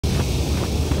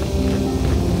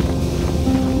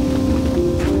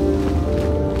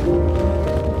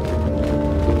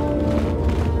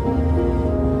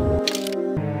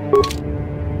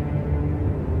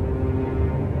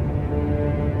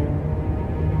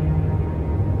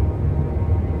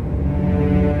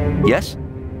Yes?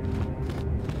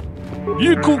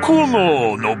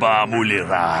 Ikukuno no ba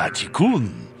muliraji kun.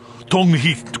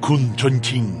 Tonghit kun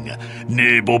chonching.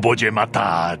 Ne boboje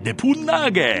mata de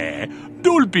punage.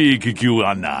 Dolpi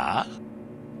kikiwana.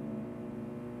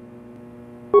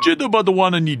 Jeda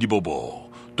badawana ni di bobo.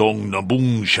 Tong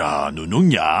nabung siya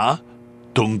nununya.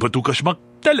 Tong patukas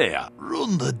magtalea.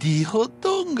 Ronda di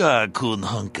hotonga kun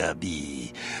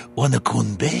hangkabi. Wana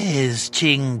kun bez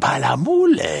ching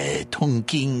palamule. Tong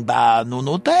king ba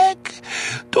nunotek.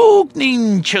 Tuk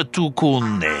nin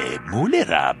chatukun ne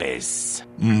mulerabes.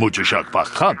 Mucho siyak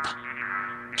pakat.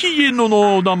 Kiye no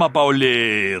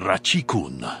namapaule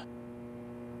rachikun.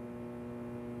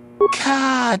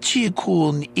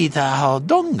 Kachikun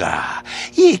itahodonga.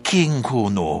 Iking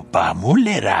kuno pa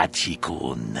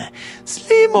mulerachikun.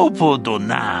 Slimo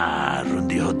podona.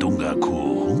 Rundi hodonga ku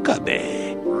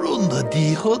hunkabe. Runda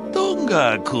di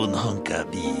hodonga kun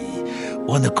hunkabi.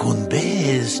 Wana kun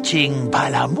bez ching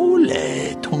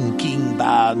palamule. Tongking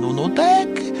ba nunotek.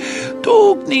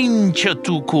 Tuk nin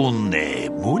chatukun ne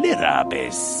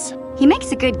mulerabes. He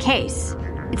makes a good case.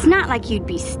 It's not like you'd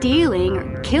be stealing or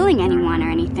killing anyone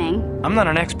or anything. I'm not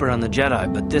an expert on the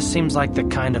Jedi, but this seems like the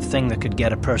kind of thing that could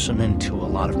get a person into a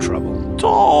lot of trouble.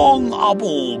 Tong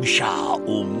abog siya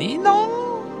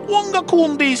ninong. Wanga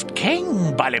kundis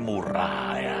keng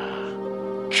balemuraya.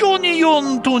 Johnny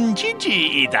yon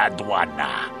tunjiji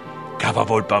idadwana.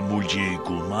 Kavavolpa mulji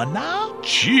kumana.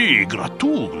 Chi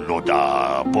gratug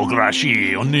loda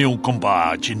pograshi onion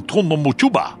kompa chintomo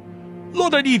muchuba.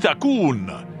 Loda dita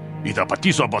kun. Ita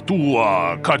patisa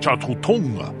batua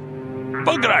kachatrutonga.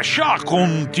 Bagrasha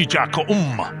kon tijaka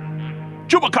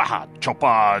Chubakaha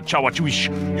chopa chawachiwish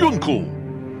yunku.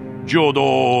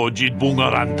 Jodo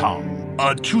jidbungarantang.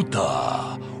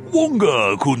 Achuta.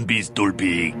 Wonga kun bis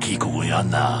dolpi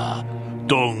kikuyana.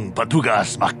 Dong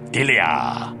patugas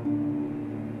maktelea.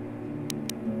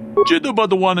 Jeda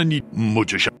badawana ni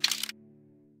mucho siya.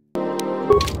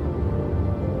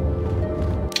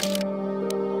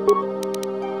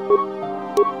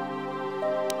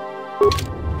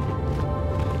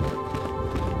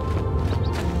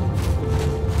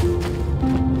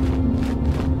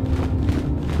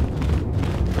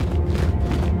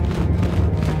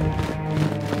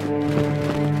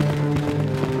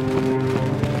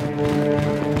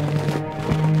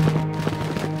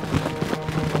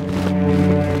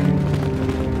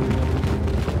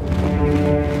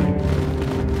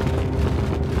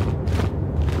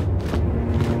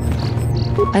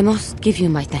 I must give you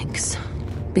my thanks.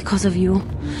 Because of you,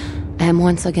 I am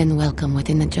once again welcome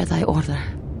within the Jedi Order.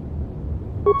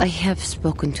 I have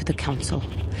spoken to the Council,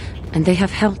 and they have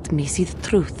helped me see the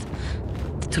truth.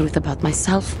 The truth about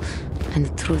myself, and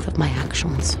the truth of my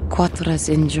actions. Quatra's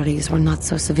injuries were not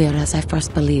so severe as I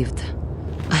first believed.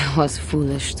 I was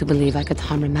foolish to believe I could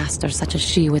harm a master such as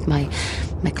she with my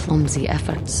clumsy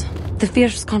efforts. The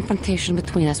fierce confrontation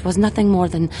between us was nothing more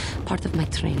than part of my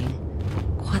training.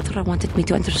 Quatra wanted me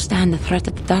to understand the threat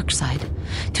of the dark side,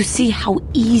 to see how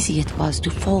easy it was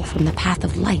to fall from the path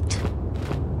of light.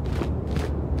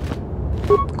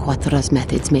 Quatra's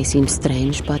methods may seem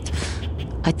strange, but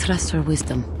I trust her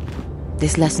wisdom.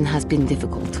 This lesson has been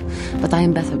difficult, but I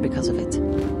am better because of it.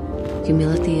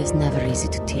 Humility is never easy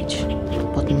to teach,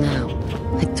 but now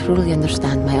I truly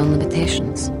understand my own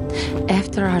limitations.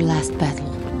 After our last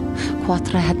battle,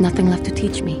 Quatra had nothing left to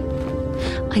teach me.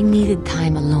 I needed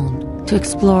time alone to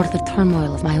explore the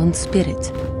turmoil of my own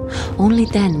spirit. Only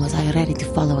then was I ready to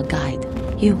follow a guide.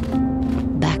 You.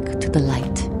 Back to the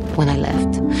light. When I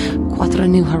left, Quatra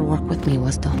knew her work with me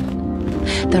was done.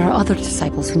 There are other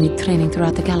disciples who need training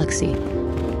throughout the galaxy,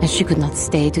 and she could not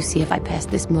stay to see if I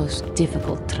passed this most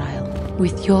difficult trial.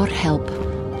 With your help,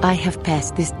 I have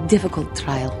passed this difficult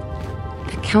trial.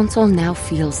 The Council now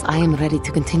feels I am ready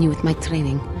to continue with my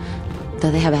training,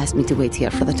 though they have asked me to wait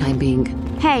here for the time being.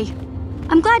 Hey,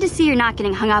 I'm glad to see you're not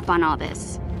getting hung up on all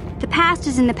this. The past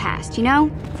is in the past, you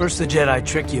know? First the Jedi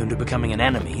trick you into becoming an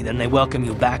enemy, then they welcome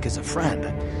you back as a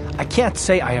friend. I can't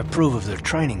say I approve of their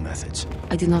training methods.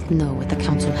 I do not know what the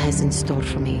Council has in store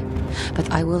for me,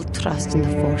 but I will trust in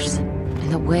the Force, in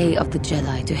the way of the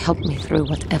Jedi to help me through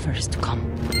whatever is to come.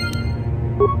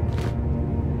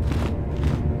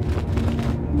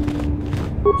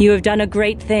 You have done a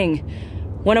great thing.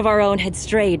 One of our own had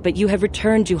strayed, but you have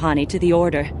returned Juhani to the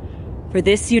Order. For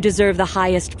this you deserve the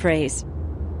highest praise.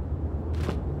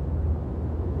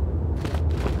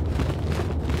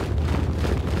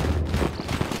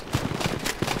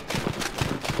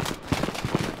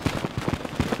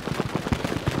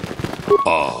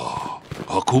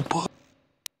 Ako pa?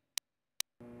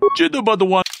 Jeda ba the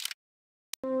one?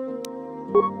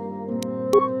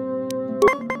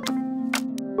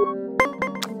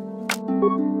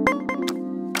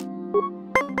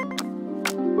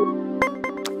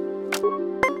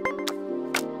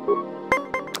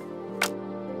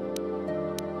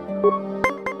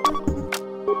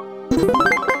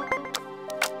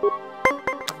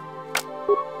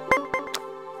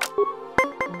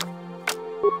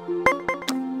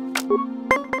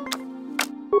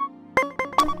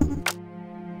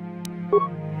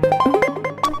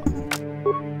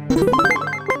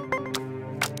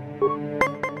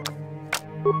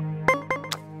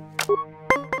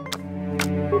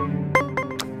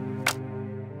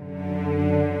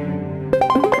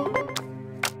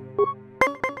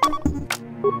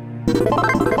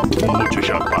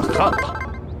 kapa.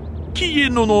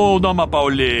 Kieno no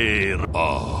namapaoler.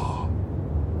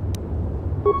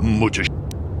 Mucho.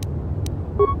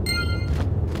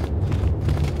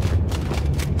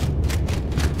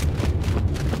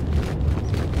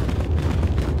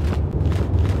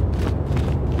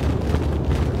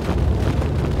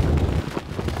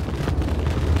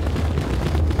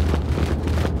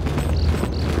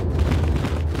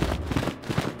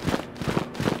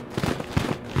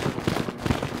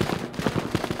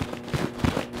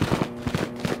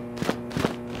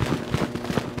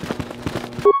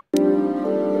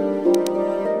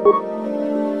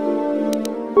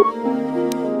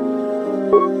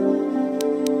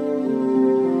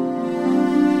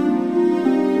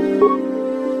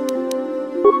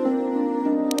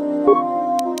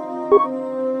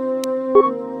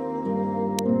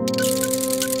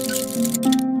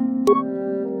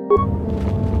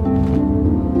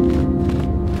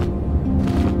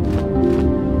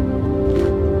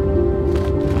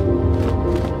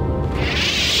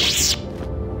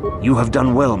 You have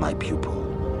done well, my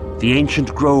pupil. The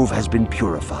ancient grove has been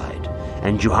purified,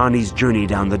 and Juhani's journey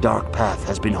down the dark path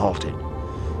has been halted.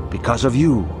 Because of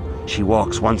you, she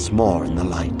walks once more in the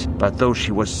light. But though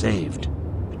she was saved,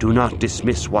 do not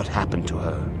dismiss what happened to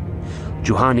her.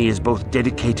 Juhani is both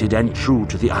dedicated and true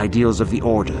to the ideals of the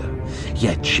Order,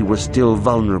 yet she was still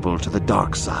vulnerable to the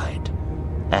dark side.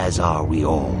 As are we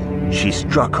all. She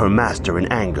struck her master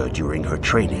in anger during her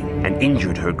training, and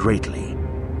injured her greatly.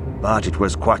 But it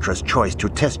was Quatra's choice to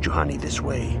test Juhani this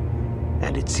way,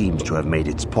 and it seems to have made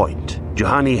its point.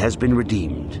 Juhani has been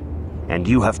redeemed, and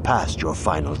you have passed your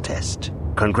final test.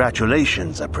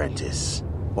 Congratulations, apprentice.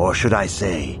 Or should I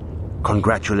say,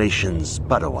 congratulations,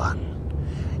 Padawan.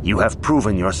 You have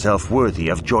proven yourself worthy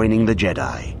of joining the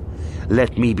Jedi.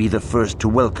 Let me be the first to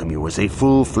welcome you as a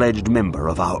full-fledged member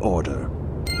of our Order.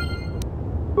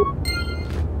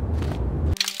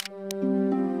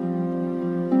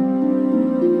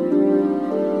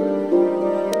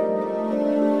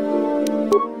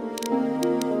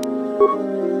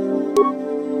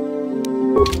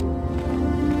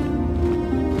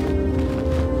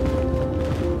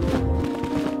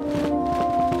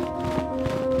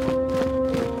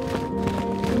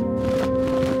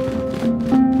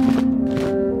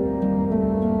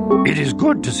 It is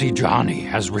good to see Juhani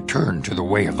has returned to the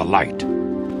way of the light.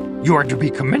 You are to be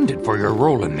commended for your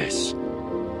role in this.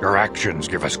 Your actions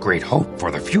give us great hope for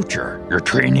the future. Your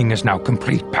training is now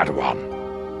complete,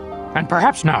 Padawan. And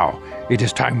perhaps now, it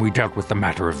is time we dealt with the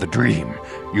matter of the dream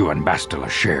you and Bastila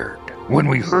shared. When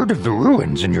we heard of the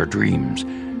ruins in your dreams,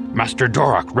 Master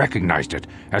Dorak recognized it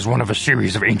as one of a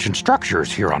series of ancient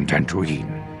structures here on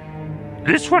Dantooine.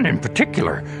 This one in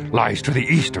particular lies to the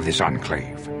east of this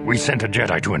enclave. We sent a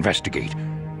Jedi to investigate,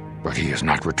 but he has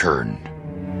not returned.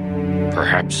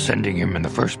 Perhaps sending him in the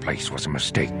first place was a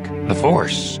mistake. The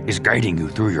Force is guiding you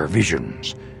through your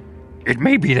visions. It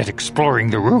may be that exploring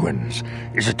the ruins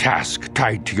is a task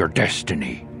tied to your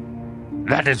destiny.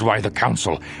 That is why the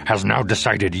Council has now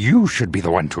decided you should be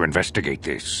the one to investigate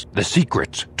this. The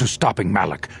secrets to stopping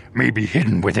Malak may be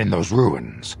hidden within those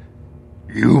ruins.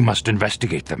 You must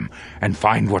investigate them and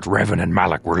find what Revan and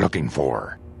Malak were looking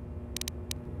for.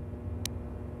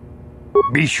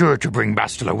 Be sure to bring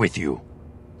Bastila with you.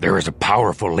 There is a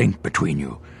powerful link between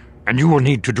you, and you will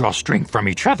need to draw strength from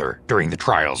each other during the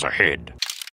trials ahead.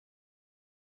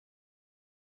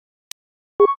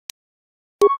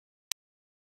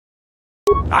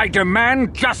 I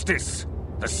demand justice!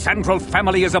 The Central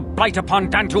family is a blight upon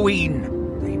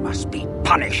Dantooine. They must be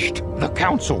punished. The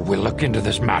Council will look into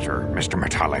this matter, Mr.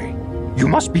 Matale. You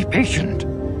must be patient.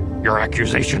 Your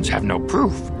accusations have no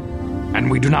proof, and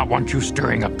we do not want you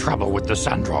stirring up trouble with the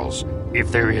Sandrals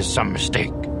if there is some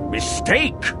mistake.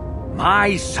 Mistake?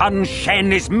 My son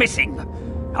Shen is missing.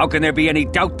 How can there be any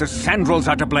doubt the Sandrals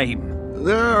are to blame?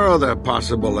 There are other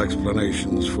possible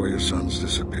explanations for your son's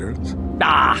disappearance.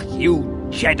 Ah, you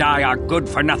Jedi are good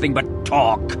for nothing but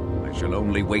talk. I shall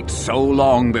only wait so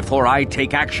long before I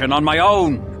take action on my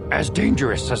own. As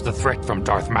dangerous as the threat from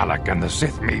Darth Malak and the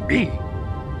Sith may be,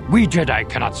 we Jedi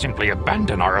cannot simply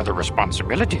abandon our other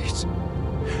responsibilities.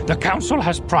 The Council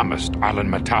has promised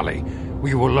Alan Matale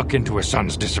we will look into his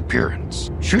son's disappearance.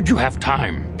 Should you have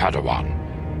time,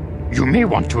 Padawan, you may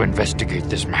want to investigate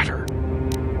this matter.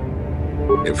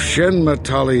 If Shen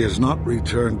Matale is not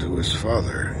returned to his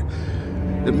father,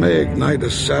 it may ignite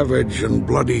a savage and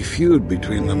bloody feud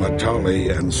between the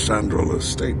Matale and Sandral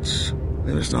estates.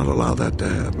 We must not allow that to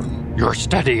happen. Your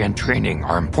study and training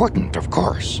are important, of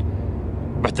course,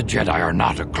 but the Jedi are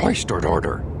not a cloistered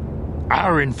order.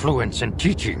 Our influence and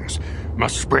teachings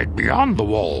must spread beyond the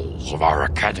walls of our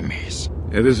academies.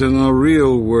 It is in the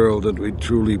real world that we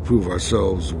truly prove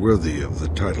ourselves worthy of the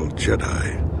title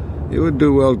Jedi. You would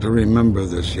do well to remember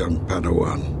this, young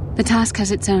Padawan. The task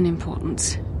has its own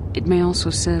importance. It may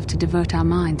also serve to divert our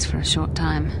minds for a short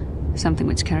time. Something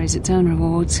which carries its own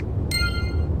rewards.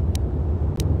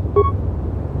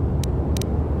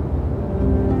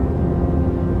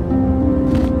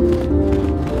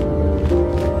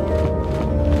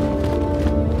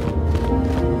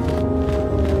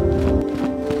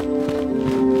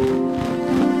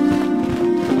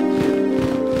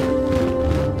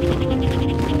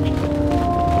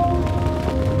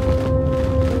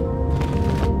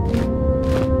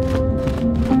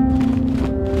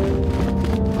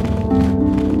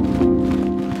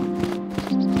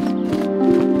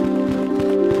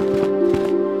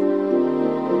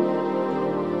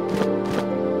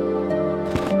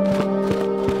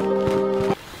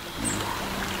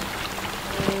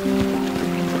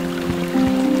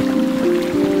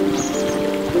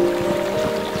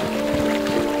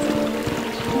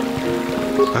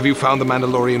 Have you found the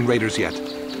Mandalorian raiders yet?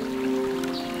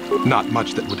 Not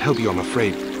much that would help you, I'm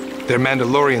afraid. They're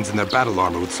Mandalorians in their battle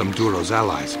armor with some Duro's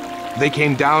allies. They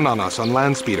came down on us on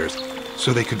land speeders,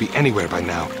 so they could be anywhere by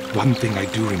now. One thing I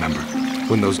do remember,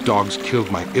 when those dogs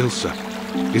killed my Ilsa,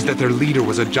 is that their leader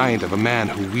was a giant of a man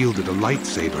who wielded a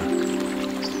lightsaber.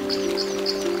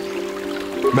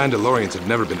 Mandalorians have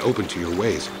never been open to your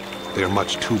ways. They are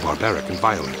much too barbaric and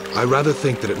violent. I rather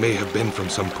think that it may have been from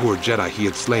some poor Jedi he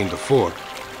had slain before.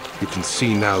 You can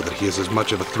see now that he is as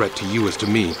much of a threat to you as to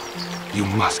me. You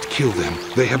must kill them.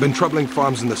 They have been troubling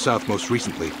farms in the south most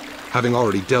recently, having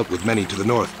already dealt with many to the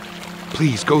north.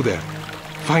 Please go there,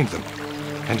 find them,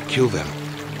 and kill them.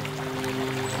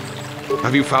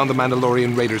 Have you found the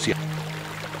Mandalorian raiders yet?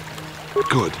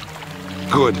 Good.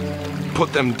 Good.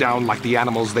 Put them down like the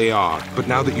animals they are. But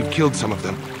now that you've killed some of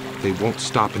them, they won't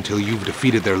stop until you've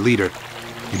defeated their leader.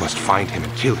 You must find him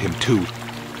and kill him too.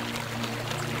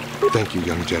 Thank you,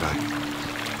 young Jedi.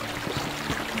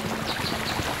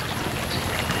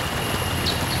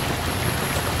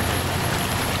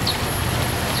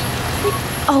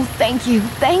 Oh, thank you,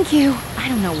 thank you. I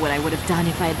don't know what I would have done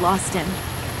if I had lost him.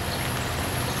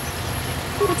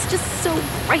 It's just so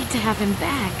great to have him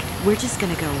back. We're just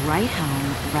gonna go right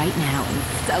home, right now, and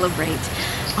celebrate.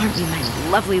 Aren't you my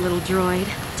lovely little droid?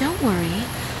 Don't worry.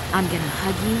 I'm gonna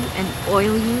hug you and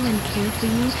oil you and care for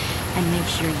you and make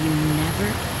sure you never,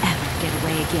 ever get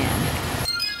away again.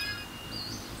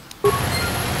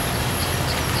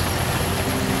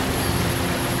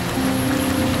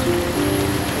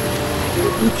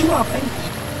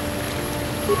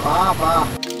 Papa.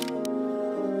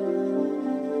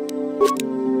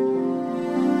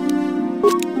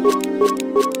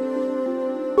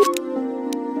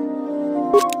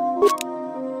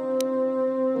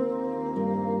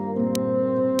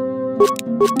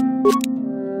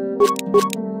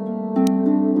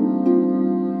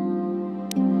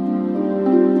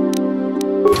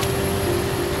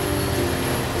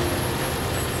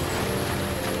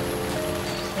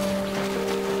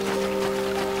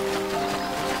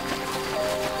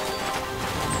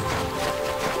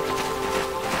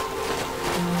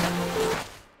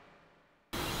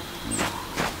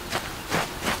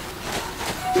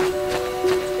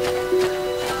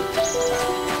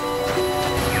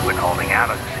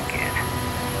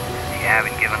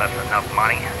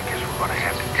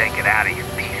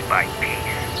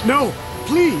 No,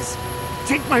 please!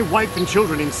 Take my wife and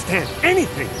children instead.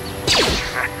 Anything!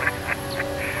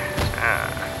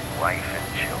 Wife and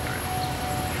children.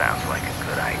 Sounds like a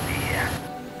good idea.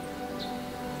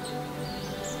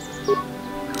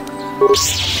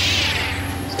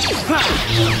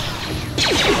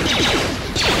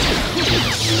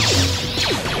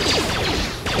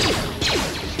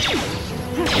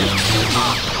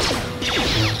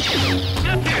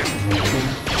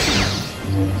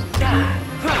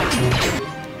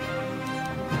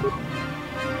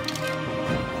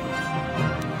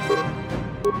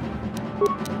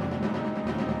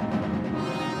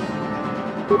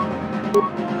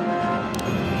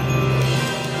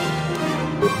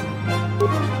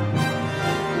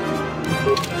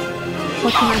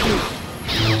 What can I do?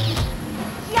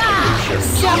 Yeah!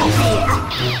 So be it!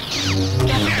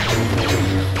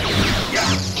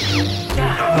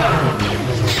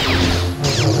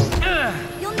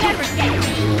 You'll never get me!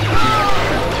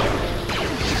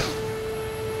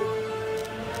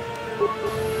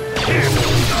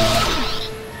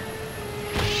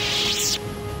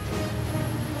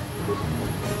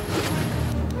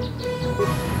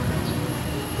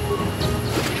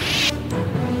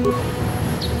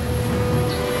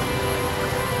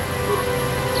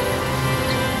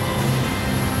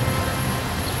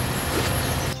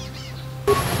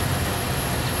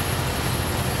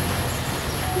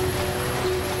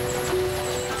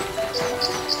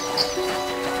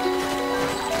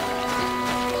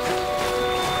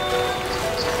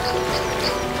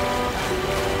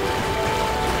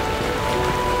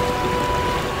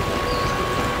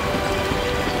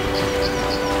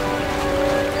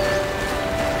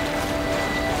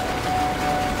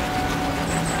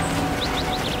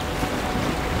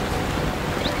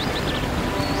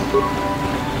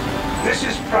 This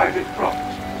is private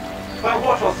property. By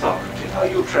what authority are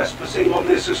you trespassing on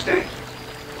this estate?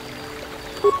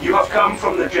 You have come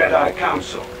from the Jedi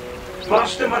Council.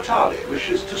 Master Matali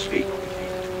wishes to speak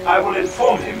with you. I will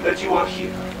inform him that you are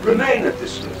here. Remain at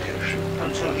this location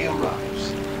until he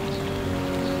arrives.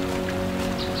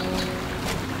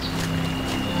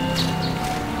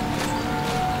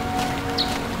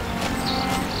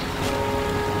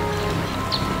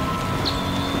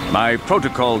 My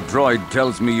protocol droid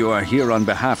tells me you are here on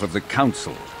behalf of the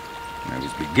Council. I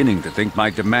was beginning to think my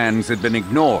demands had been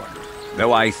ignored,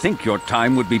 though I think your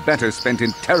time would be better spent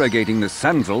interrogating the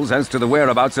Sandals as to the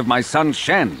whereabouts of my son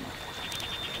Shen.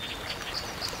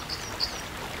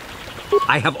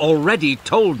 I have already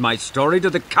told my story to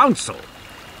the Council.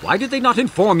 Why did they not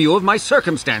inform you of my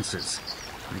circumstances?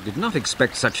 I did not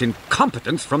expect such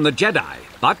incompetence from the Jedi,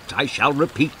 but I shall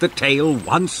repeat the tale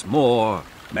once more.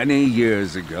 Many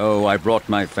years ago, I brought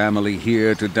my family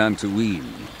here to Dantooine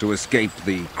to escape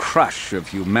the crush of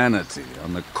humanity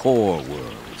on the core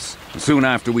worlds. Soon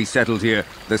after we settled here,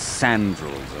 the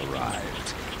Sandals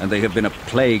arrived, and they have been a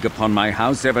plague upon my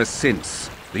house ever since.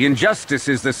 The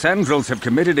injustices the Sandals have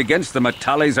committed against the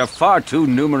Matalis are far too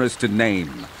numerous to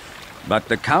name. But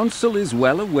the Council is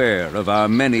well aware of our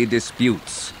many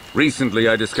disputes. Recently,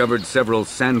 I discovered several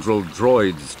Sandral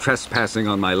droids trespassing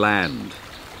on my land.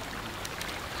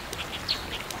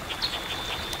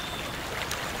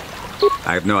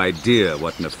 I have no idea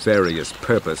what nefarious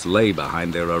purpose lay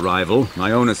behind their arrival.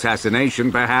 My own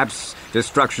assassination, perhaps?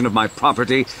 Destruction of my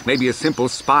property? Maybe a simple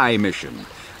spy mission?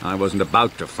 I wasn't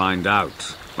about to find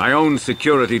out. My own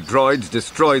security droids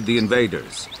destroyed the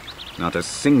invaders. Not a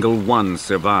single one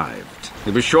survived.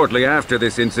 It was shortly after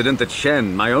this incident that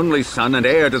Shen, my only son and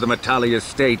heir to the Matali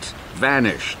estate,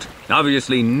 vanished.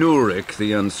 Obviously, Nurik,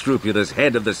 the unscrupulous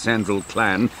head of the Sandral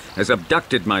clan, has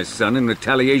abducted my son in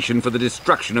retaliation for the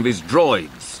destruction of his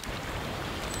droids.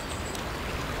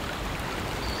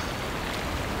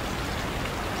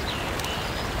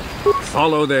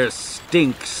 Follow their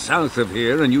stink south of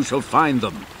here and you shall find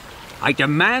them. I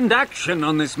demand action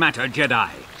on this matter, Jedi.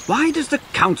 Why does the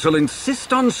Council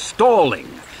insist on stalling?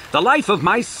 The life of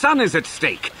my son is at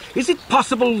stake. Is it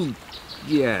possible?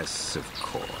 Yes, of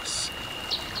course.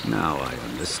 Now I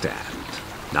understand.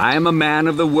 I am a man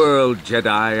of the world,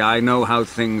 Jedi. I know how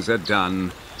things are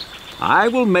done. I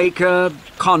will make a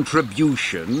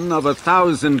contribution of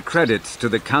 1,000 credits to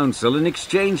the Council in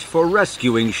exchange for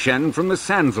rescuing Shen from the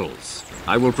Sandals.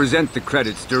 I will present the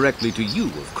credits directly to you,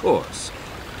 of course.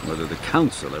 Whether the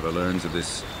Council ever learns of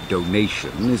this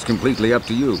donation is completely up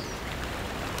to you.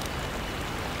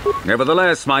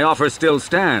 Nevertheless, my offer still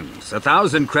stands.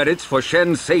 1,000 credits for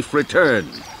Shen's safe return.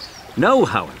 Know,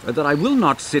 however, that I will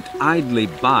not sit idly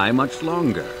by much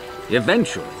longer.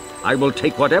 Eventually, I will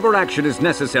take whatever action is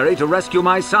necessary to rescue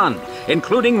my son,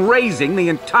 including raising the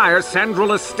entire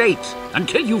Sandral estate.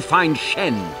 Until you find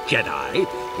Shen, Jedi,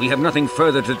 we have nothing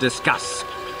further to discuss.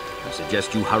 I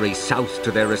suggest you hurry south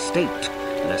to their estate,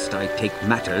 lest I take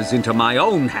matters into my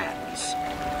own hands.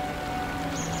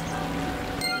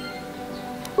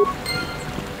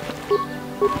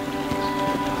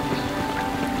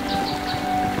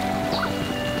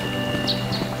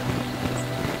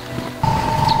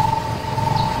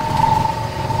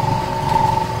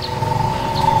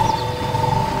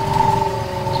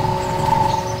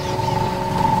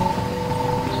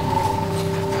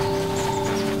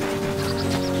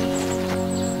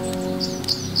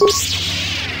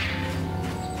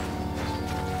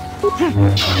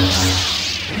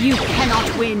 You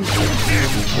cannot win.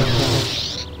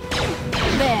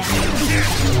 There.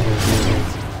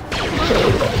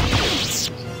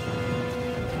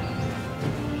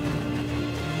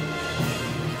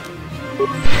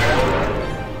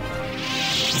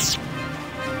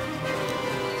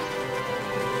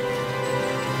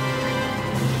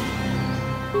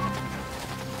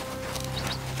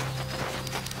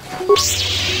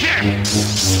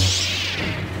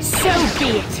 So be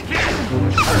it.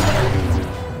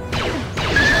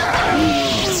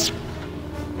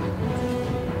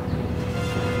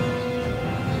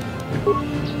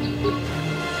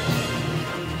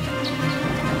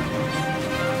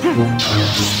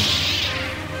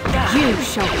 You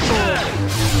shall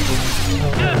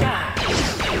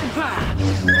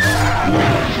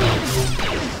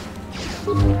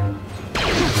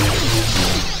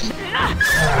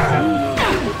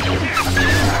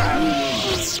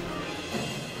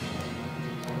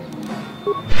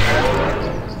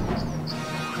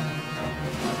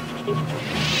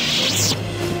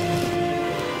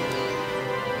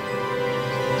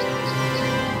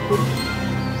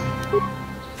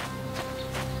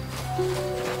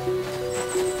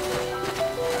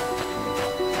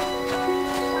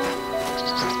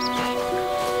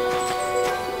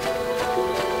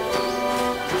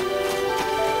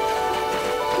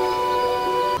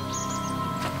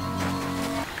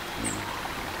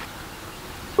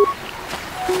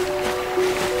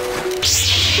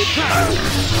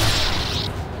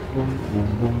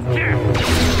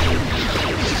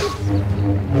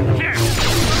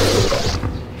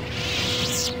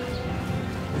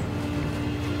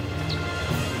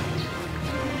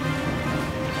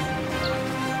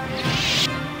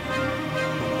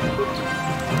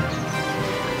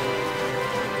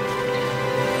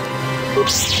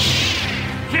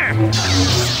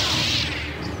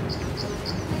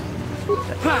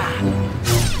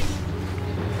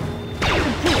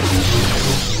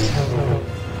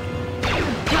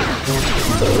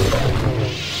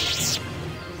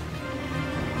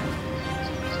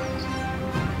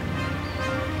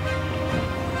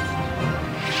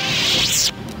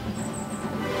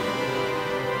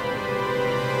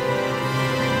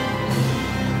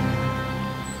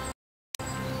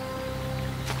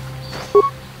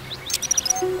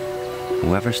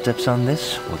Whoever steps on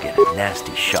this will get a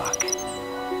nasty shock.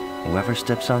 Whoever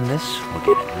steps on this will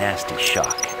get a nasty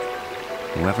shock.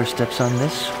 Whoever steps on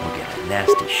this will get a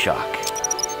nasty shock.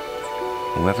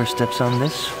 Whoever steps on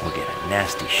this will get a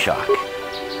nasty shock.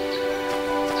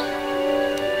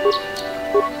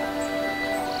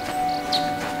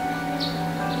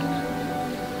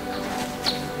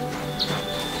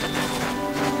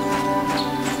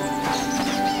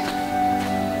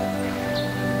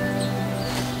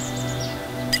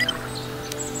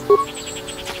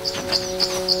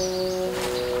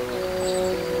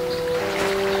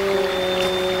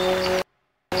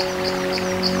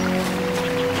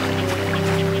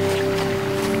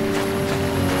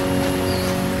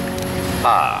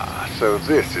 So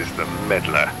this is the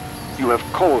meddler. You have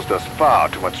caused us far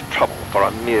too much trouble for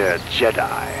a mere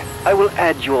Jedi. I will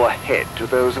add your head to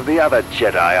those of the other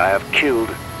Jedi I have killed,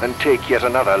 and take yet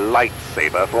another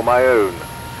lightsaber for my own.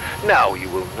 Now you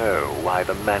will know why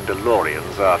the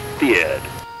Mandalorians are feared.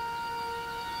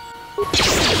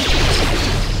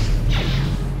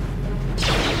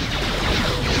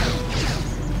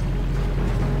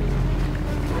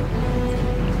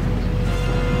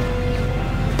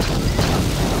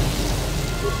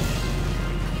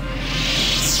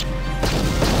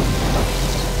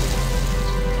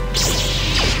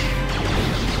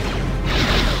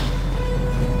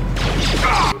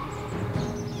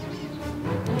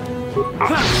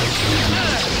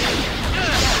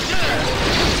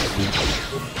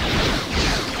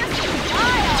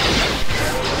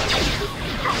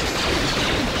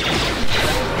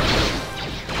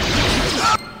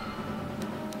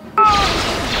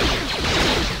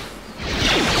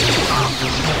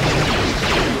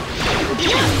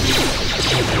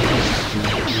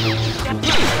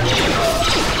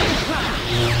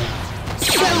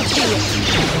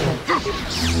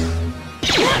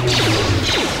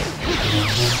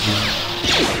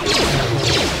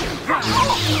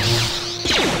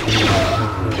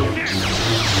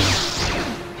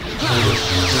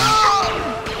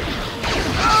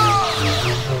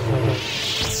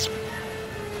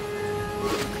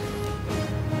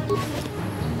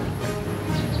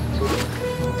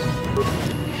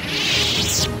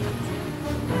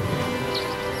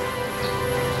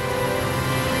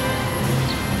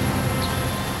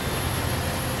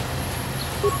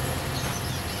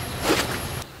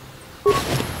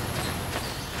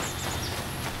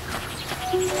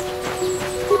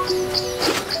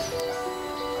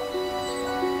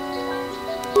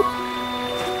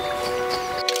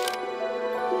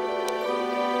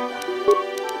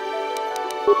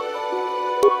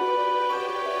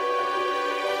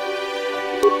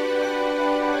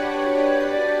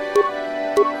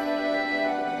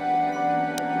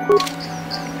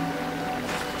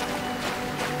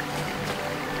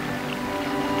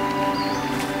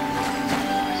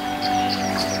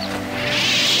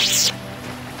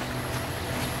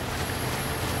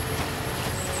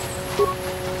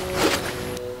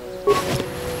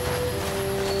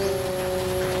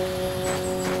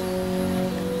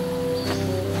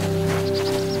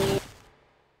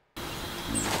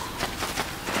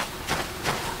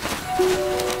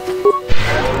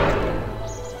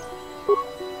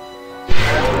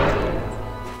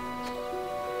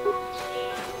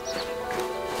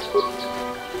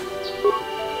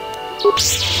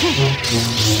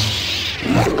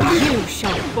 You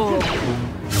shall fall.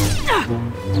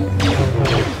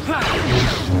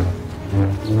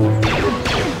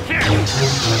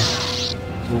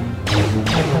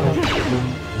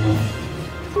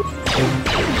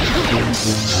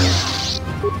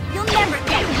 You'll never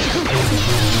get me.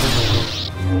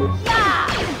 Yeah.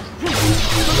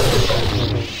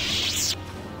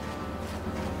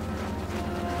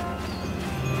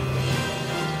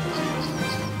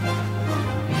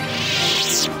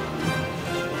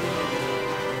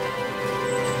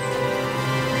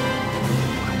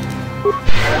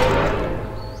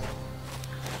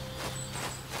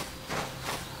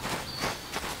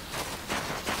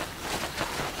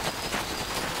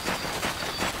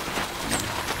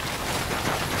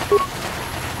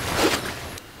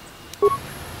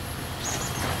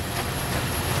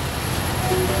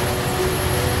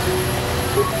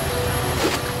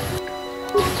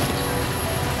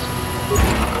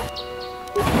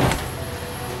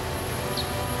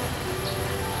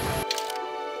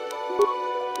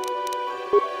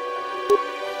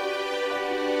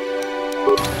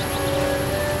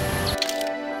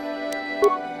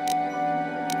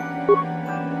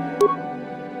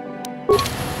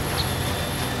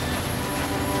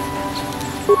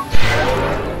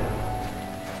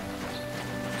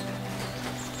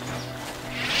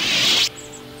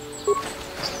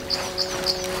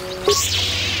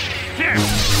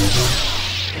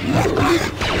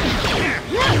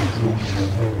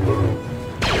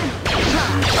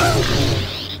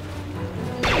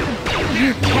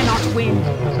 You cannot win.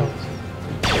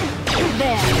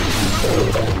 There.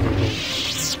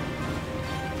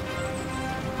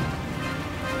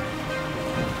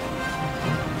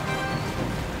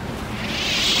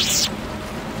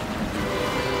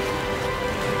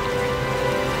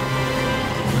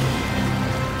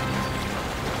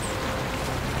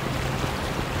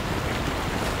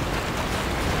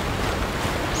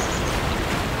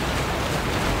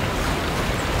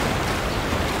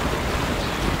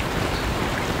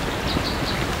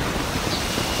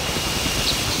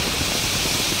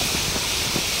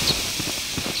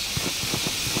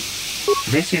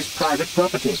 This is private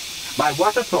property. By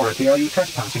what authority are you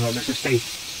trespassing on this estate?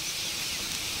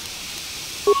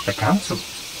 The council.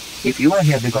 If you are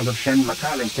here because of Shen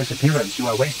Matale's disappearance, you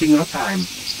are wasting your time.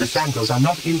 The Sandals are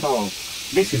not involved.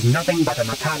 This is nothing but a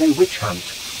Matale witch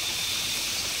hunt.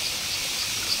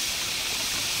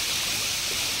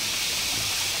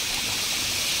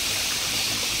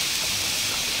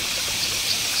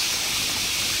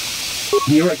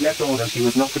 Nurek left orders he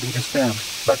was not to be disturbed,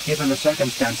 but given the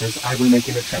circumstances, I will make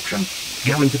an exception.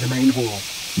 Go into the main hall.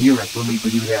 Nurek will meet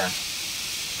with you there.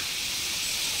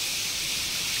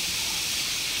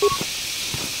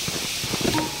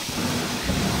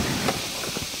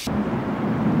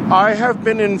 I have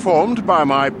been informed by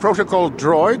my protocol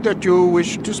droid that you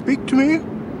wish to speak to me.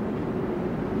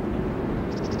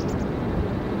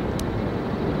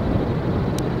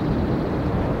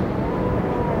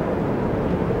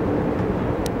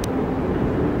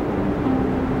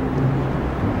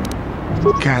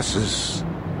 Cassus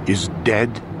is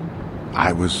dead?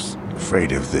 I was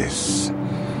afraid of this.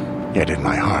 Yet in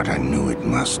my heart I knew it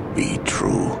must be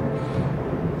true.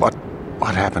 What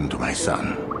happened to my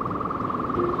son?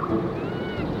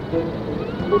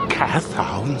 Cath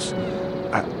hounds?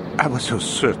 I was so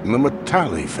certain the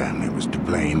Matale family was to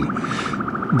blame.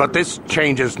 But this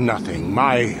changes nothing.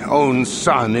 My own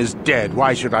son is dead.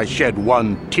 Why should I shed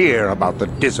one tear about the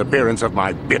disappearance of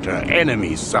my bitter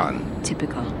enemy's son?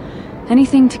 Typical.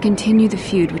 Anything to continue the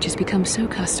feud which has become so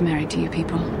customary to you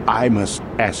people. I must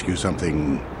ask you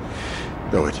something,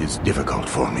 though it is difficult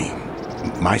for me.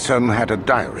 My son had a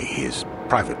diary, his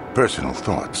private, personal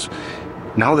thoughts.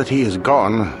 Now that he is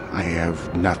gone, I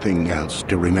have nothing else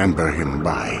to remember him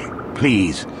by.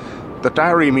 Please, the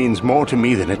diary means more to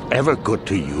me than it ever could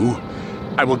to you.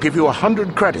 I will give you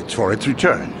 100 credits for its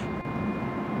return.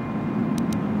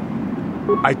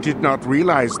 I did not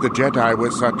realize the Jedi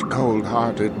were such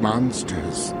cold-hearted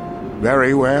monsters.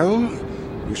 Very well.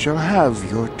 You shall have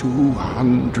your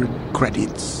 200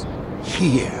 credits.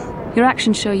 Here. Your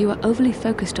actions show you are overly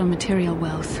focused on material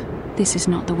wealth. This is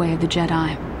not the way of the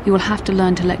Jedi. You will have to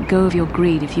learn to let go of your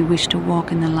greed if you wish to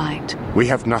walk in the light. We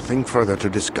have nothing further to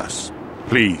discuss.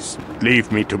 Please,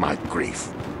 leave me to my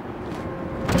grief.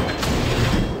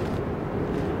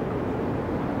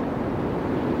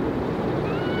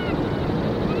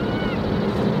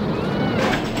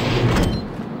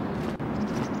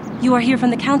 You are here from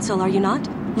the Council, are you not?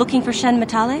 Looking for Shen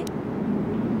Matale?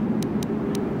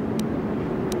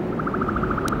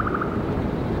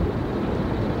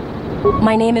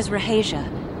 My name is Rahasia.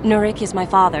 Nurek is my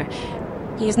father.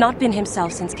 He has not been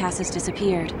himself since Cassus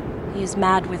disappeared. He is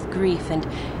mad with grief, and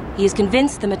he is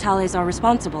convinced the Matales are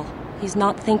responsible. He's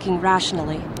not thinking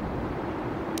rationally.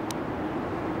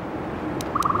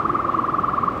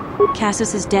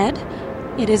 Cassus is dead?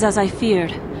 It is as I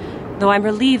feared. Though I'm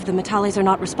relieved the Matales are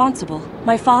not responsible.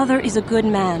 My father is a good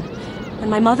man.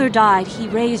 When my mother died, he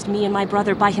raised me and my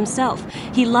brother by himself.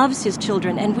 He loves his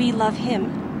children, and we love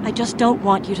him. I just don't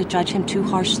want you to judge him too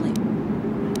harshly.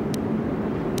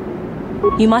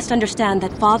 You must understand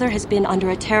that Father has been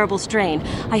under a terrible strain.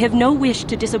 I have no wish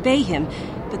to disobey him,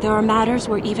 but there are matters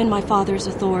where even my father's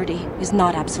authority is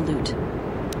not absolute.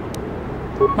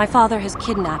 My father has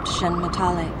kidnapped Shen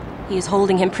Matale. He is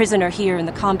holding him prisoner here in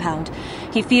the compound.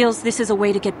 He feels this is a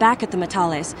way to get back at the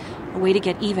Matales, a way to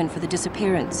get even for the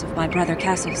disappearance of my brother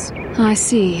Cassus. I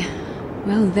see.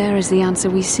 Well, there is the answer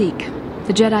we seek.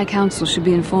 The Jedi Council should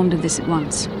be informed of this at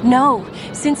once. No!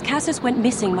 Since Cassus went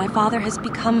missing, my father has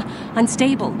become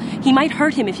unstable. He might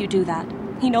hurt him if you do that.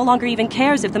 He no longer even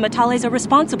cares if the Matales are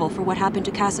responsible for what happened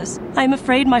to Cassus. I am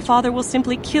afraid my father will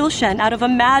simply kill Shen out of a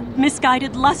mad,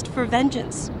 misguided lust for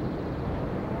vengeance.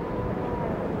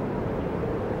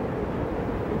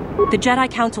 The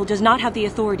Jedi Council does not have the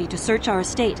authority to search our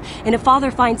estate, and if Father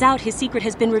finds out his secret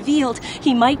has been revealed,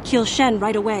 he might kill Shen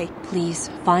right away. Please,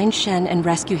 find Shen and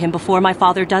rescue him before my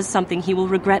father does something he will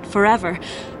regret forever.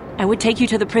 I would take you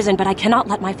to the prison, but I cannot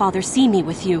let my father see me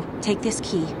with you. Take this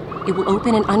key. It will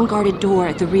open an unguarded door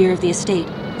at the rear of the estate.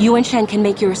 You and Shen can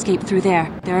make your escape through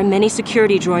there. There are many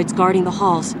security droids guarding the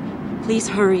halls. Please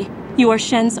hurry. You are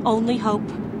Shen's only hope.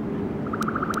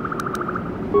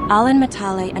 Alan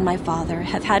Matale and my father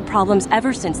have had problems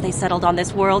ever since they settled on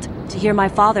this world. To hear my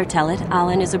father tell it,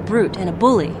 Alan is a brute and a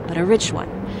bully, but a rich one.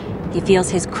 He feels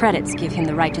his credits give him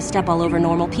the right to step all over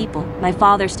normal people. My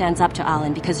father stands up to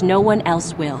Alan because no one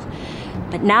else will.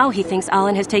 But now he thinks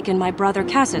Alan has taken my brother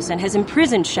Cassus and has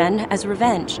imprisoned Shen as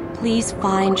revenge. Please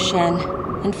find Shen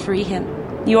and free him.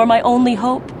 You are my only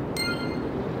hope.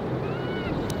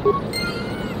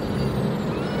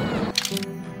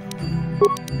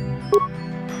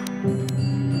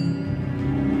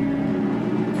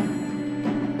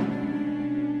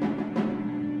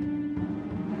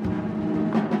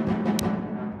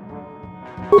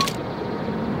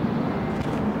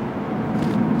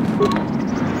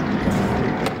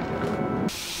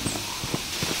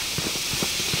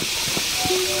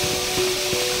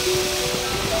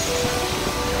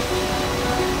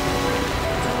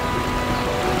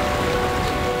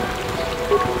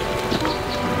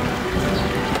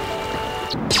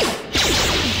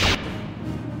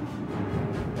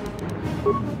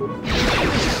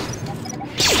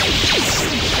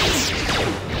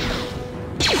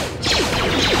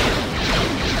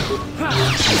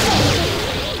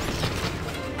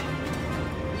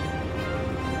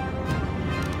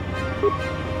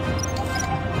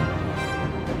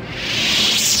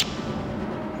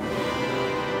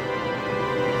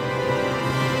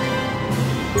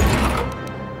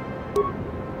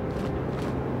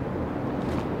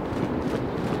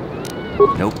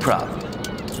 No problem.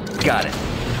 Got it.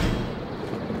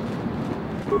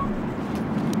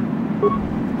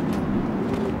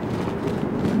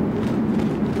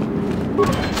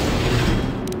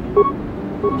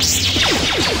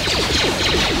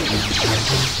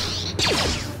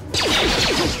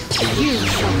 You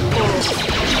shall fall.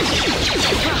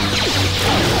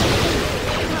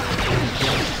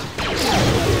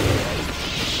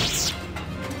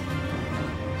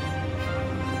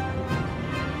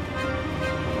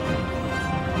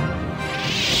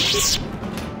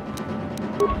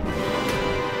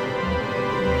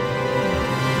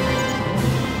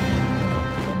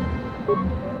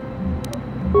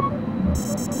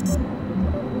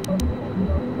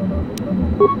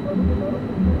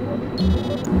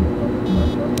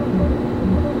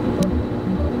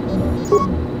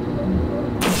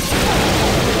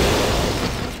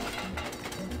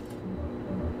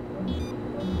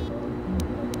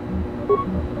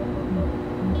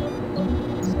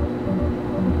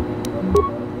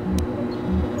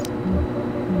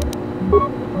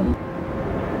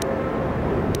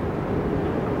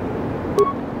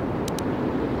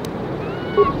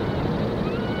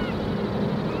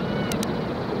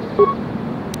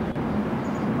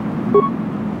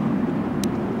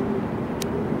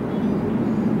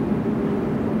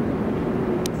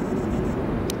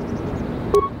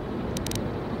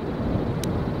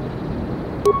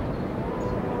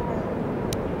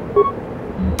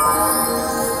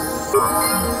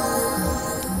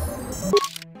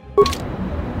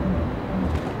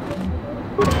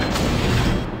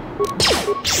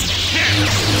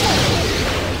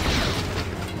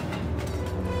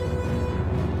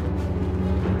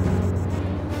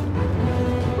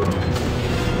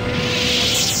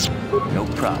 No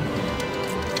problem.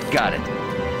 Got it.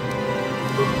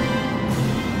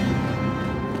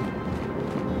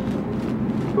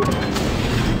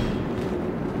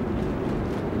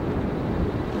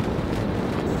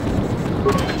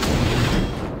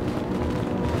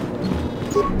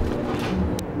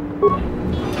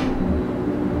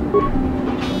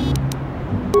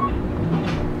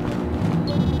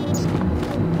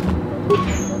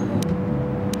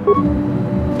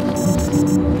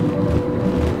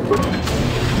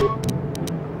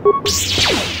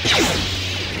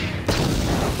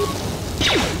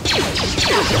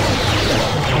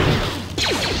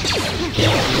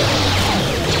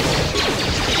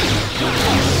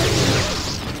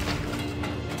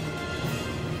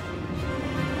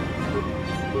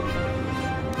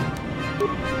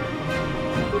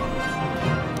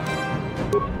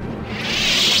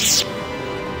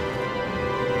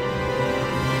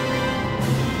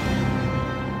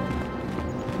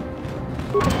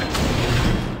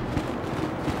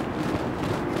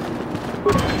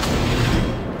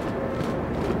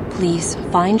 Please,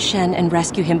 find Shen and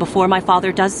rescue him before my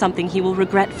father does something he will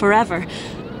regret forever.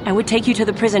 I would take you to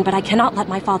the prison, but I cannot let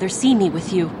my father see me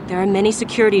with you. There are many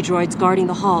security droids guarding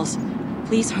the halls.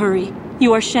 Please hurry.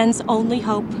 You are Shen's only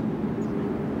hope.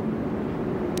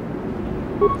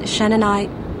 Shen and I,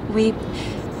 we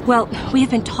have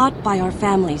been taught by our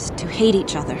families to hate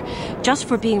each other, just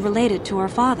for being related to our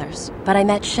fathers. But I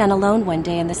met Shen alone one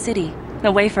day in the city,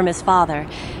 away from his father.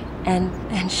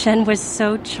 And Shen was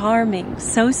so charming,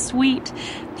 so sweet.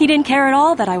 He didn't care at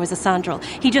all that I was a Sandral.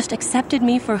 He just accepted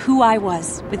me for who I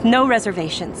was, with no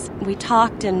reservations. We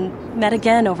talked and met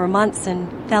again over months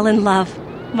and fell in love.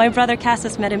 My brother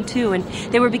Cassius met him too, and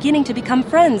they were beginning to become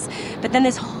friends. But then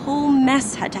this whole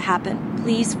mess had to happen.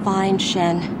 Please find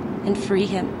Shen and free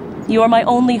him. You are my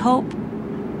only hope.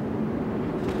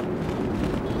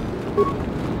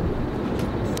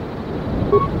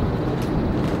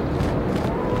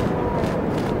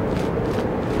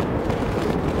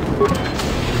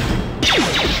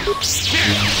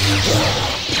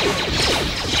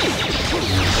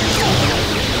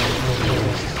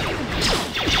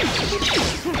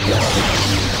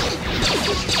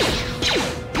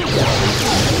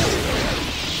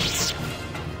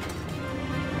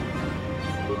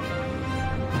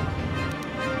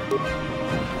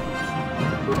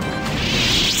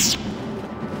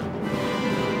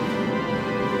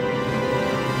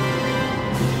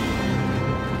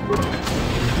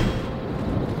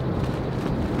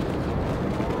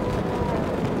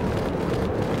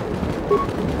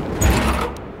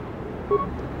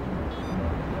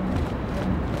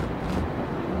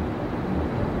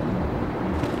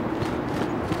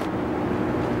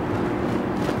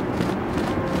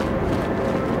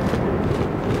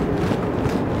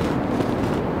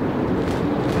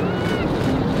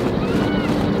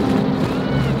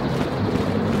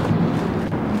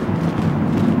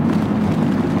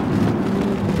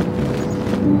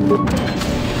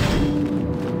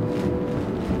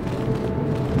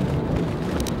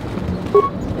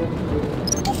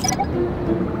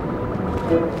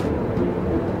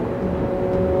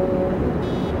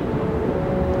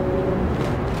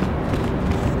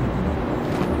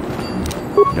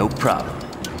 No problem.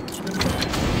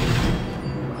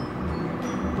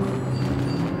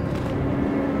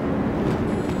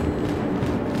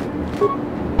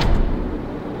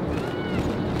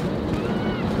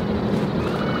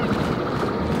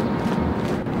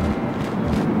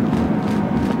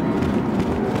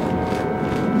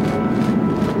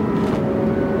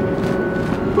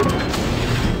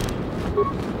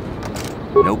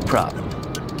 No problem.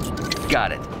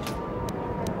 Got it.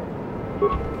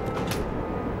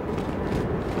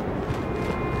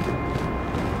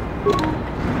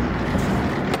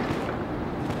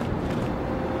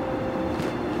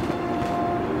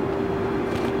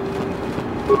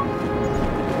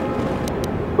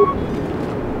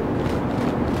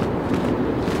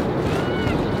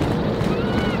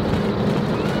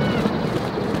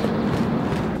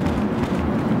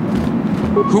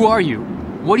 Who are you?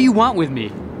 What do you want with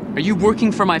me? Are you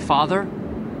working for my father?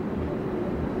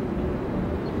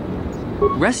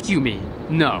 Rescue me?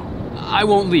 No. I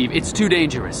won't leave. It's too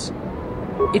dangerous.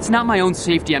 It's not my own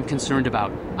safety I'm concerned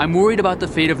about. I'm worried about the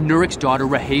fate of Nurik's daughter,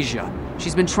 Rahasia.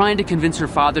 She's been trying to convince her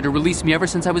father to release me ever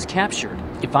since I was captured.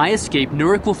 If I escape,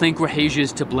 Nurik will think Rahasia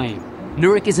is to blame.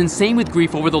 Nurik is insane with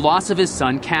grief over the loss of his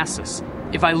son, Cassius.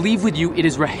 If I leave with you, it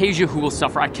is Rahasia who will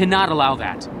suffer. I cannot allow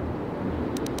that.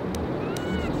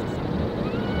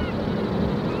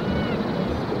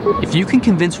 If you can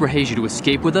convince Rahasia to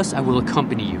escape with us, I will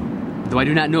accompany you. Though I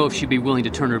do not know if she'd be willing to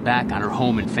turn her back on her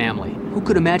home and family. Who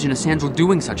could imagine a Sandral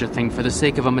doing such a thing for the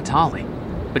sake of a Matali?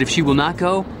 But if she will not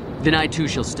go, then I too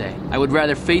shall stay. I would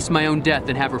rather face my own death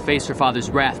than have her face her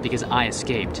father's wrath because I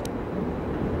escaped.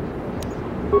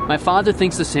 My father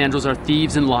thinks the Sandrals are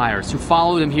thieves and liars who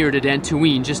followed him here to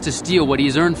Dantooine just to steal what he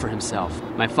has earned for himself.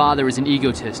 My father is an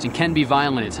egotist and can be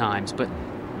violent at times, but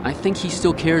I think he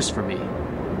still cares for me.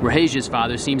 Rahasia's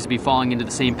father seems to be falling into the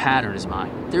same pattern as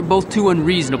mine. They're both too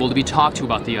unreasonable to be talked to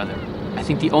about the other. I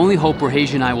think the only hope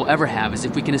Rahasia and I will ever have is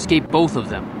if we can escape both of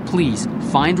them. Please,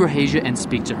 find Rahasia and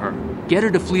speak to her. Get her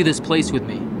to flee this place with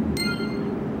me.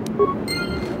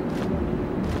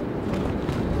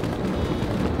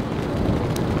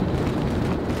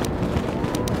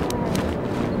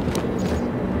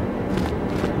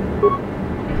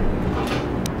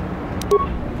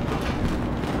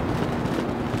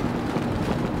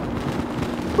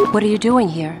 What are you doing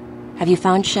here? Have you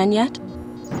found Shen yet?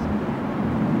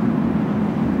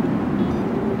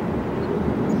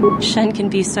 Shen can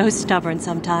be so stubborn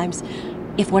sometimes.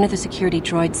 If one of the security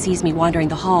droids sees me wandering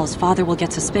the halls, Father will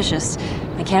get suspicious.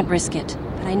 I can't risk it.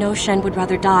 but I know Shen would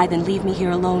rather die than leave me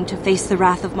here alone to face the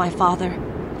wrath of my father.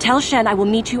 Tell Shen I will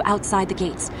meet you outside the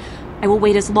gates. I will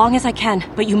wait as long as I can,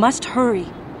 but you must hurry.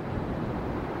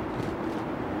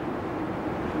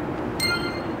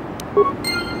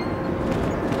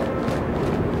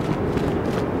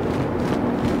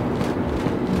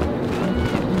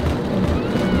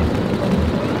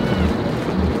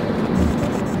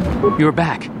 You're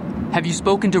back. Have you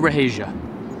spoken to Rahasia?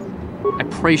 I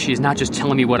pray she is not just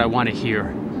telling me what I want to hear,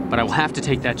 but I will have to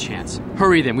take that chance.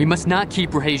 Hurry then, we must not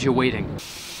keep Rahasia waiting.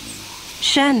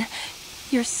 Shen,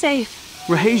 you're safe.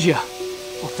 Rahasia!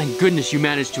 Well, thank goodness you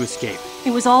managed to escape.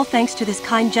 It was all thanks to this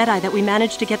kind Jedi that we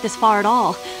managed to get this far at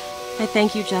all. I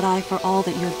thank you, Jedi, for all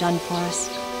that you have done for us.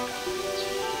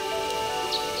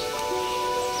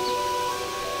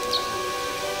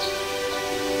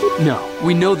 No,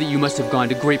 we know that you must have gone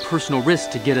to great personal risk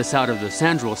to get us out of the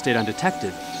Sandral estate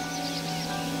undetected.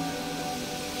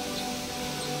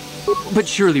 But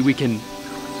surely we can...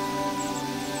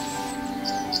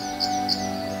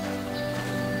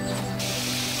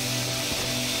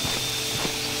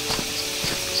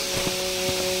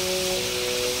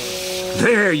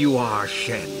 There you are,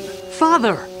 Shen.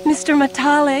 Father! Mr.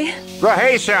 Matale.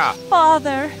 Rahasia!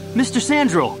 Father! Mr.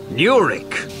 Sandral!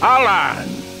 Nurik! Alan!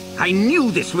 I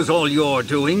knew this was all your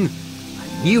doing.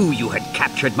 I knew you had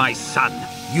captured my son.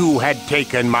 You had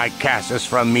taken my Casus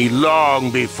from me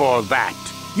long before that.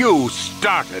 You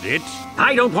started it.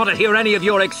 I don't want to hear any of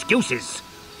your excuses.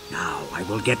 Now I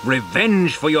will get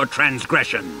revenge for your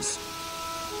transgressions.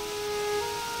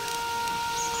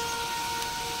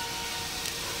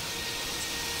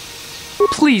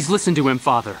 Please listen to him,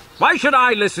 Father. Why should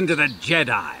I listen to the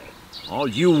Jedi? All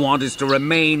you want is to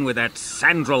remain with that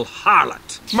Sandral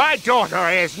harlot. My daughter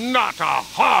is not a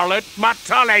harlot,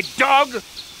 Matale dog!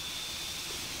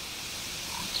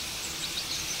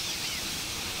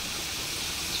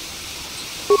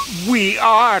 We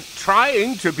are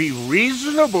trying to be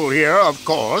reasonable here, of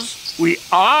course. We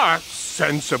are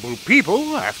sensible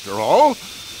people, after all.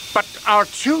 But our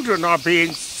children are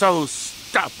being so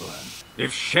stubborn.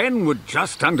 If Shen would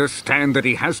just understand that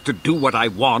he has to do what I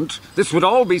want, this would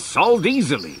all be solved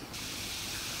easily.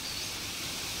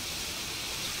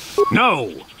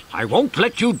 No! I won't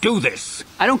let you do this!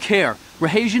 I don't care.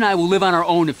 Rahasia and I will live on our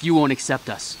own if you won't accept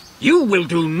us. You will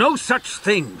do no such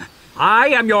thing! I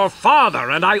am your father,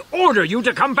 and I order you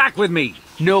to come back with me!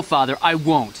 No, Father, I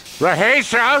won't.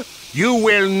 Rahasia, you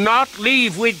will not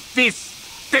leave with this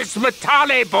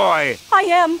Matale boy! I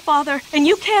am, Father, and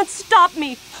you can't stop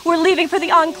me! We're leaving for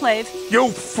the Enclave. You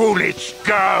foolish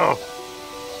girl!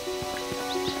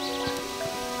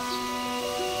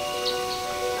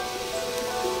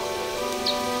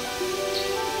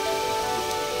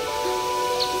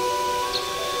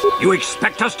 You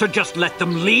expect us to just let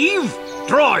them leave?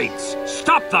 Droids,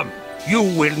 stop them! You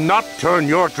will not turn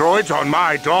your droids on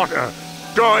my daughter.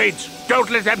 Droids, don't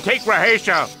let them take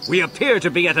Rahasia. We appear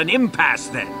to be at an impasse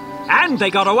then. And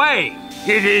they got away.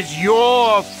 It is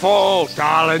your fault,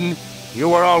 Alan. You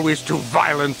were always too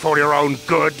violent for your own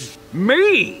good.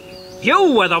 Me?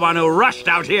 You were the one who rushed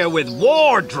out here with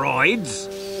war droids.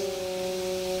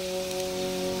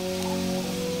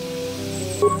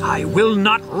 I will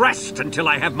not rest until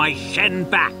I have my Shen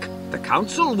back. The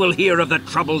Council will hear of the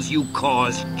troubles you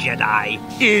caused, Jedi.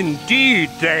 Indeed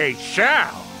they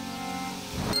shall.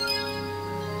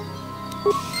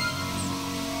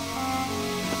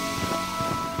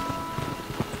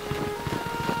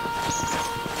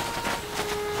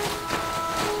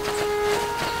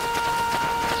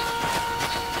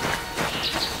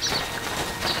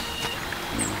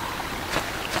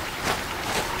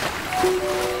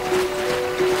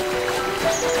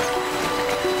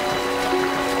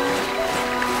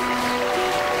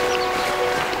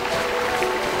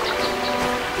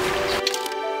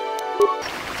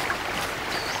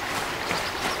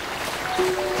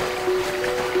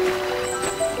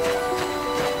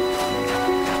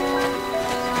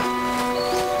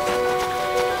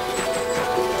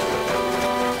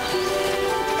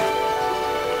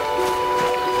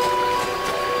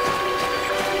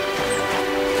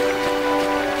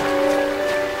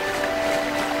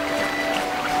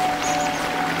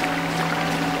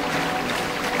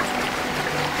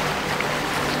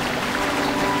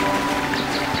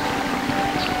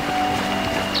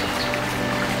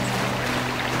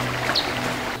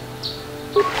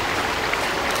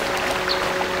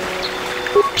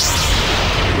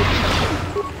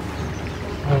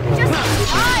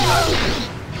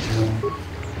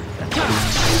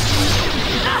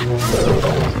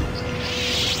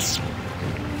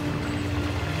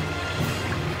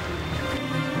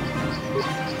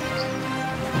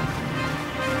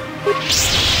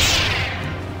 Just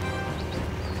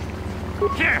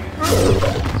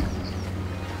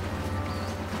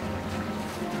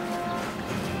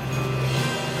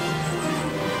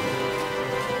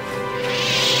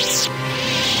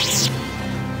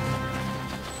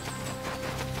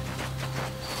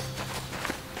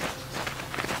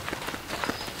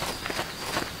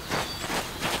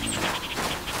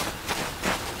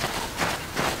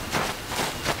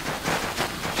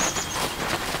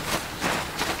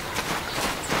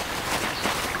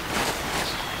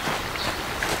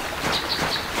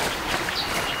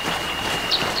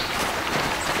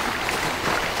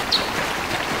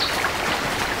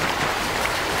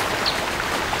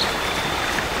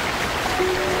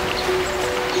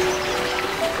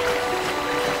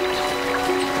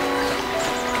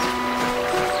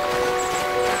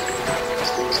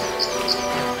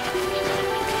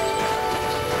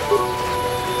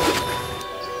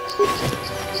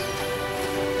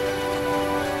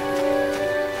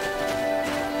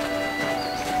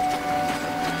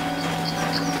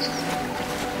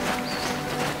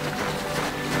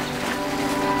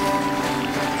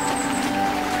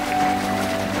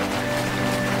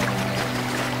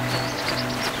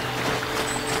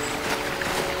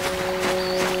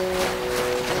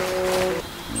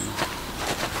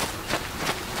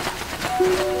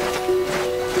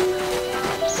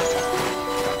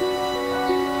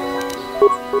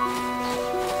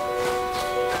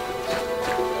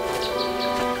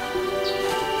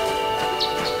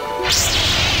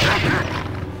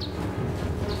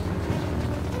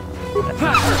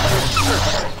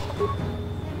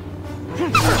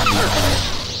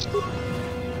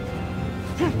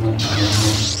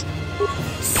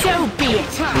So be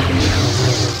it.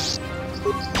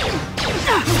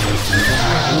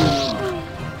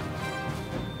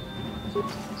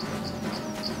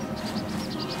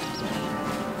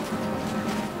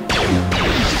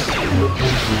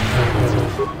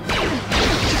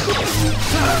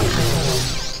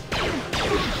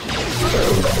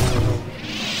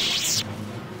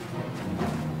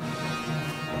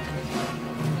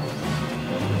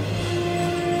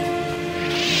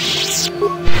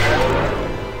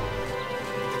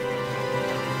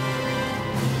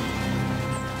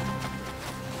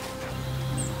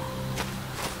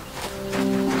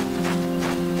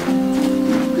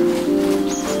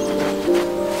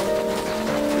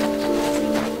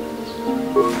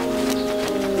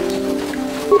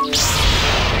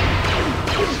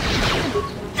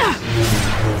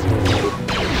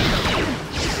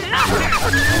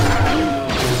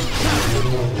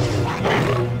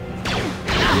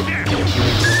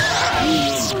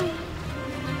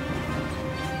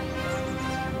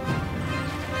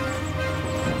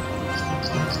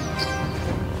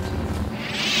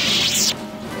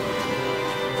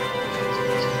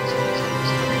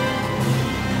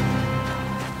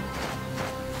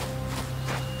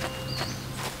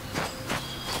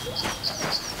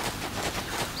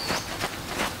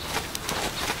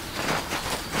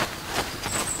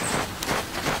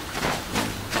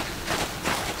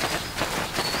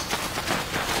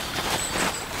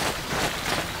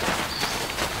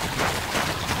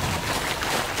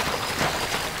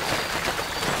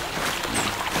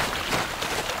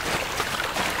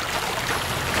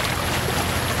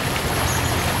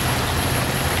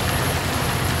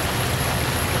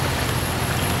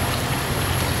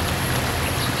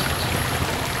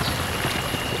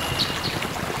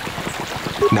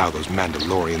 Now those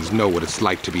Mandalorians know what it's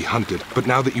like to be hunted, but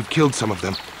now that you've killed some of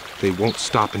them, they won't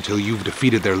stop until you've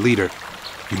defeated their leader.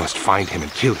 You must find him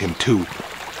and kill him too.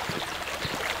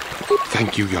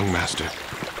 Thank you, young master.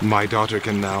 My daughter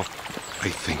can now, I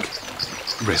think,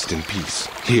 rest in peace.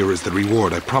 Here is the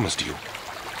reward I promised you.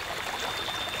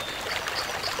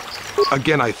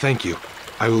 Again, I thank you.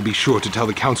 I will be sure to tell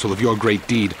the council of your great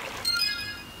deed.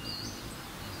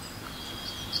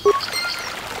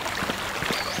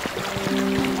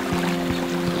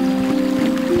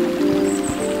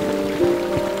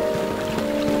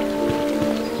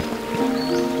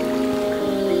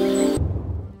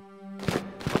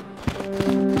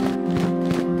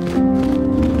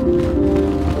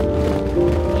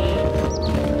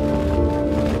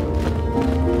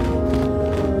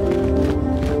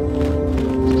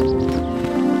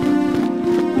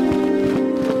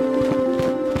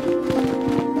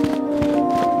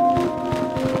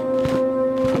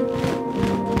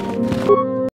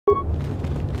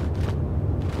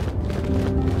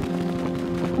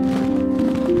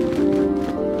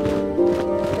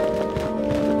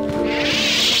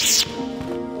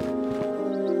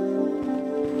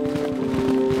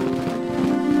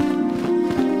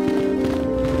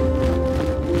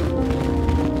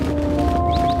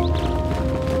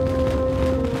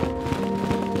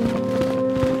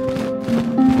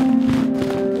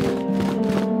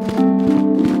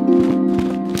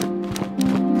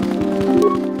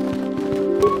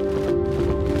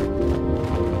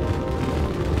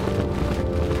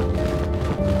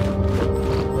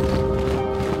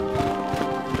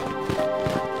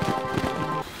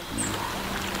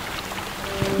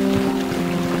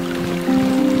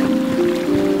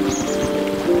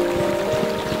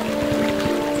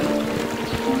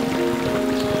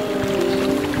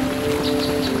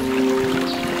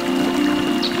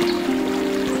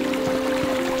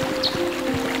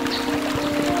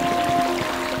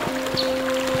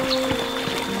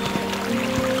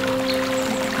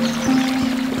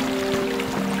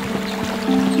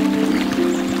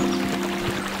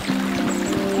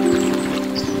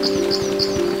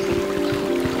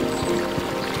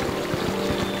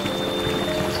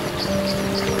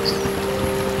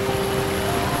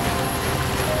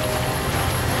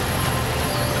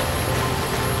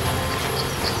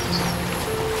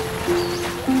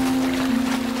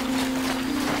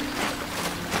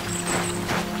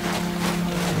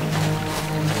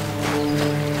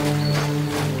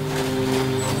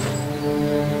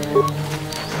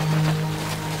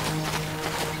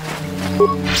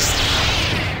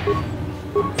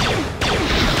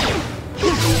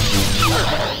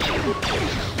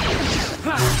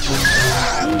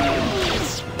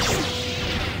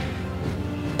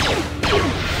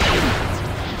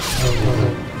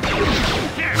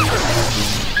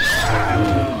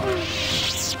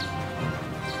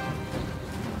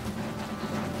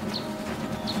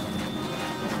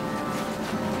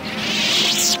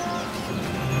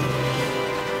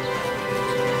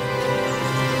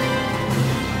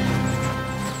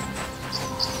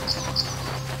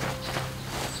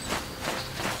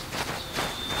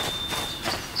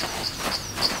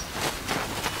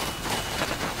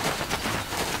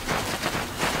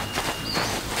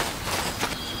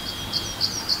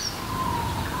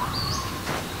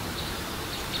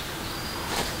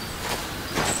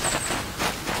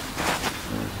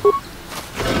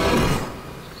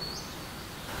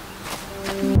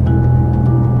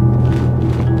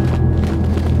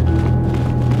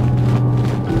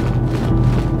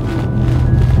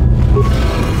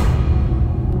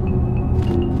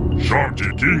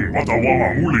 King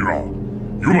Watawama Ulira,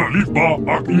 Yuma Litba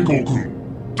ak Iko Kun,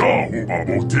 Da Huba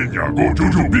Botenya Go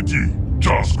Jojo Biti,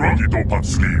 Jas Grandito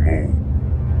Patslimo.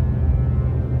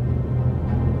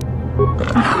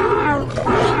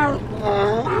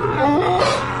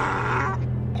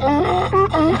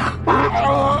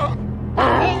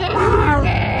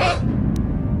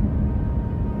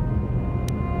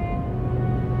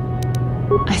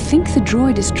 I think the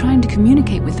droid is trying to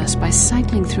communicate with us by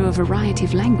cycling through a variety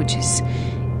of languages.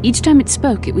 Each time it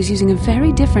spoke, it was using a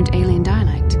very different alien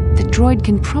dialect. The droid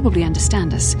can probably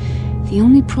understand us. The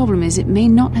only problem is it may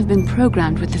not have been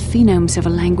programmed with the phonemes of a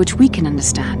language we can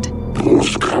understand.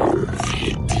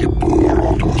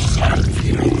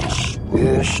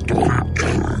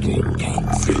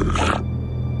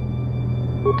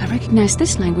 I recognize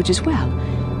this language as well.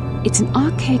 It's an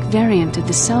archaic variant of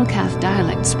the Selkath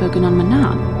dialect spoken on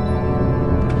Manaan.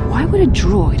 But why would a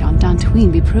droid on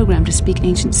Dantooine be programmed to speak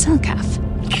ancient Selkath?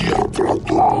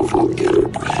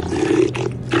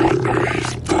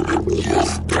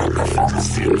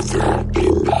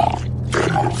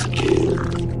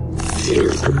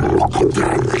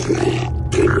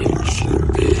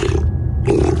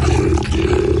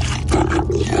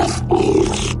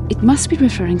 It must be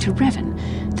referring to Revan.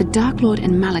 The Dark Lord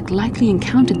and Malak likely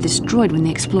encountered this droid when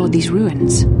they explored these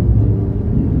ruins.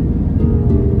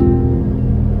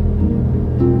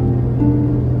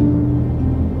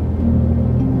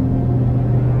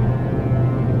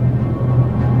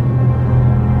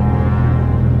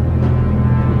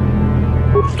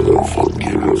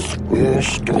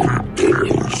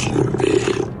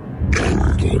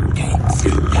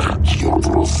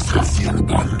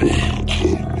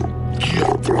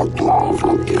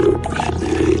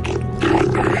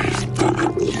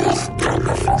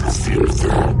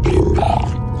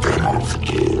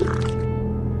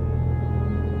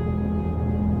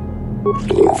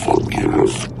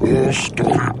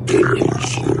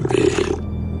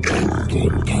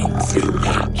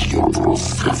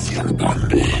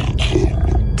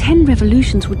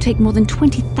 Would take more than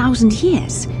 20,000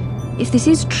 years. If this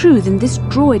is true, then this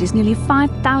droid is nearly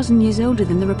 5,000 years older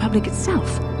than the Republic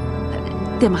itself.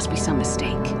 There must be some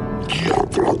mistake.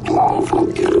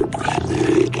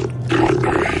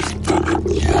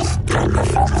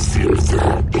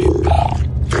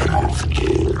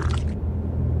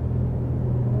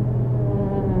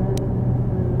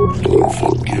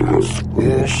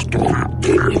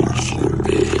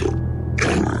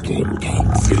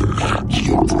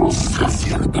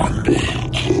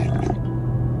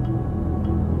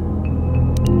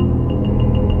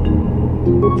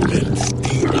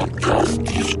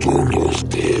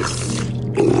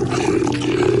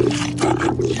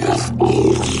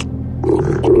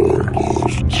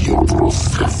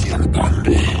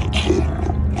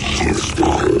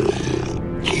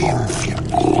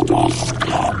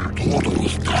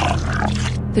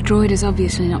 The droid is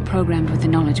obviously not programmed with the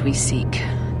knowledge we seek.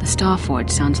 The Starforge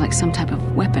sounds like some type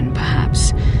of weapon,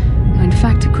 perhaps. Though in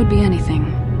fact, it could be anything.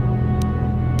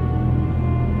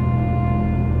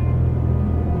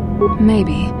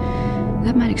 Maybe.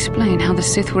 That might explain how the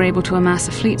Sith were able to amass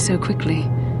a fleet so quickly.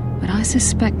 But I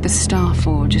suspect the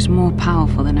Starforge is more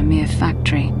powerful than a mere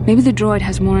factory. Maybe the droid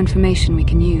has more information we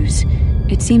can use.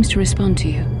 It seems to respond to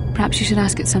you. Perhaps you should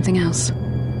ask it something else.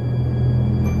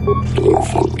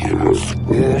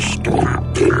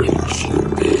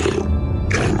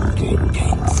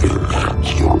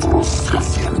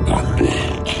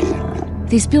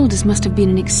 These builders must have been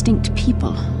an extinct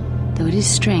people. Though it is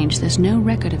strange, there's no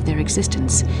record of their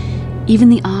existence. Even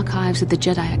the archives of the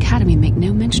Jedi Academy make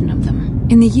no mention of them.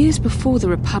 In the years before the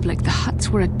Republic, the Hutts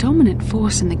were a dominant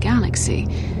force in the galaxy,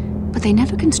 but they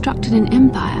never constructed an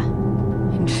empire.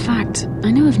 In fact, I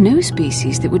know of no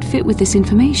species that would fit with this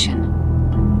information.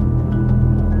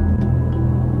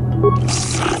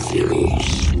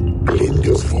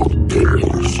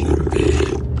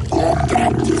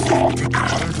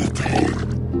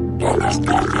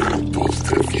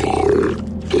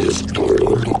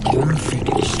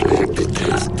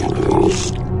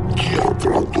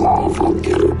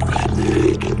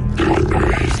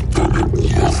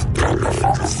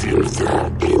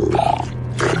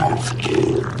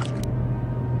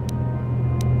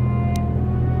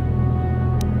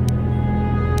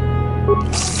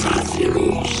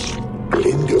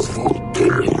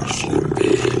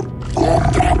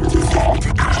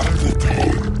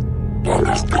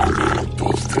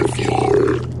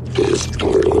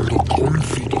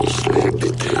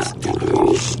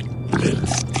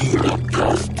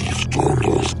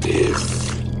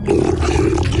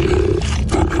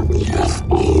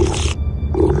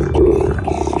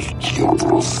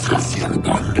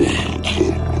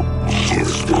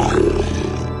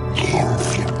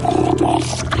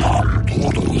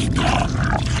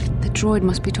 The droid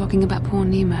must be talking about poor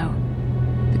Nemo.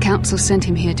 The Council sent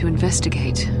him here to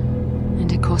investigate,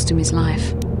 and it cost him his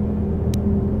life.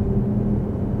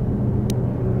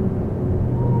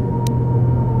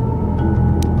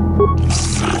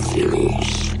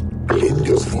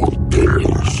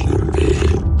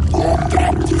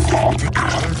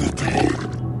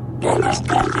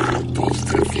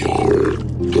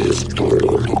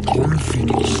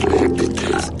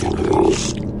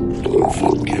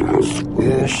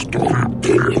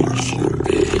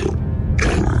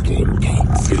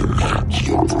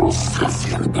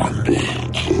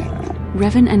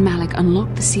 Revan and Malik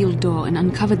unlocked the sealed door and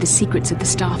uncovered the secrets of the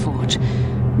Starforge.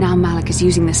 Now Malik is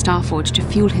using the Starforge to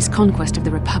fuel his conquest of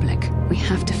the Republic. We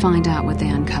have to find out what they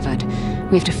uncovered.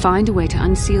 We have to find a way to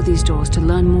unseal these doors to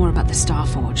learn more about the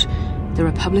Starforge. The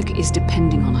Republic is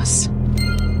depending on us.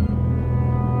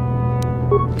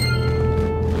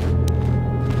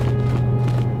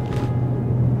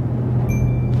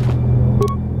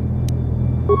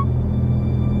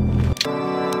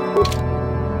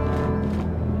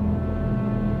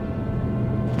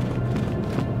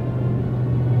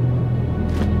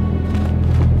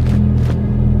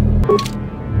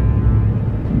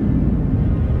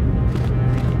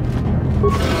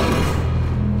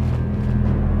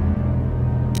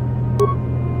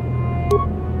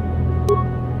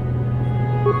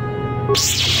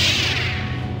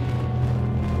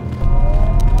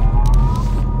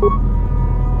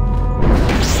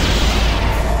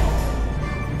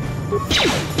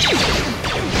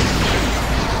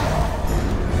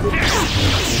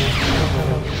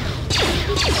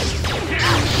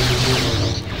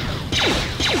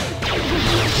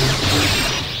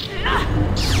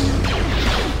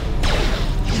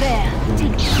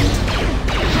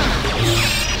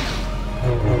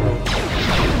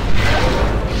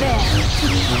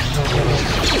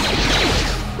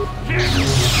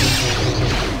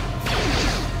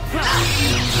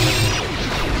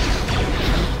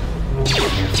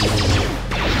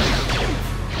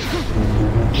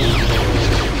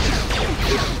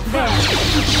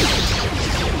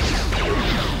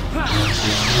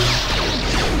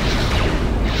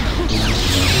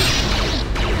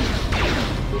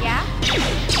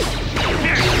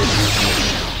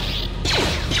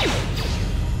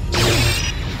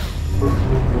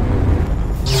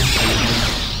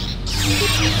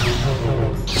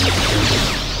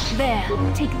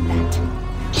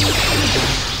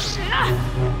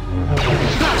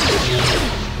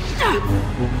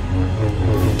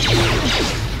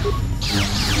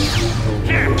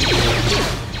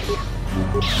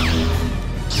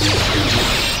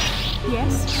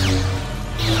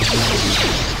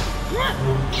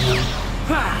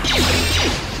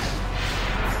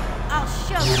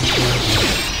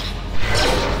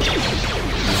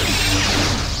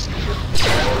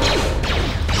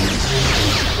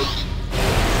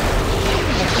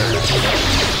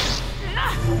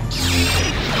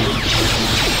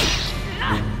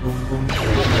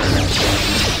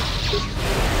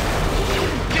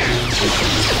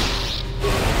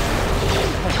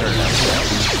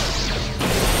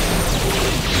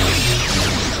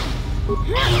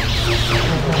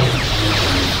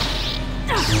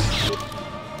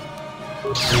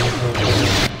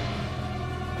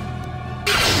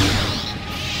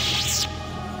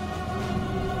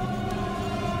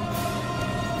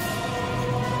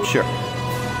 Sure.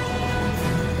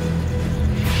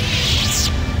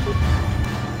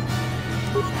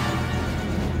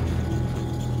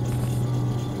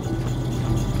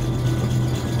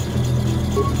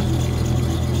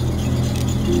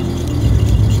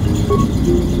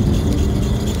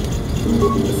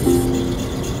 What?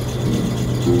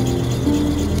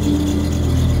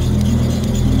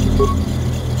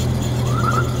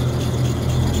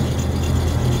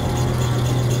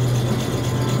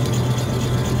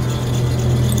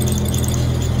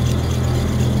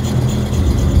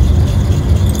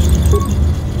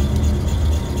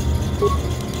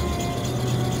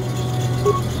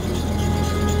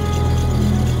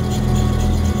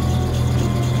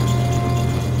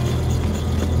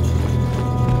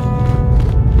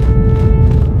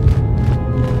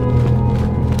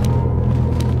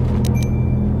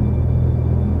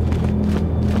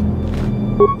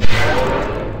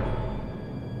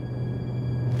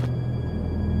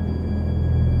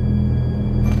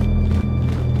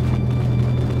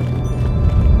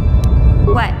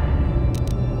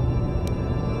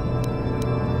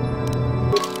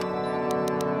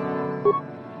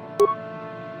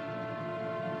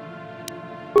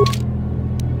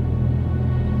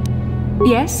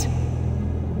 Yes?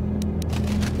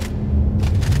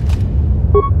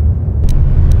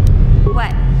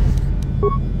 What?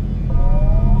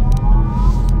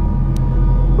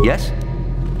 Yes?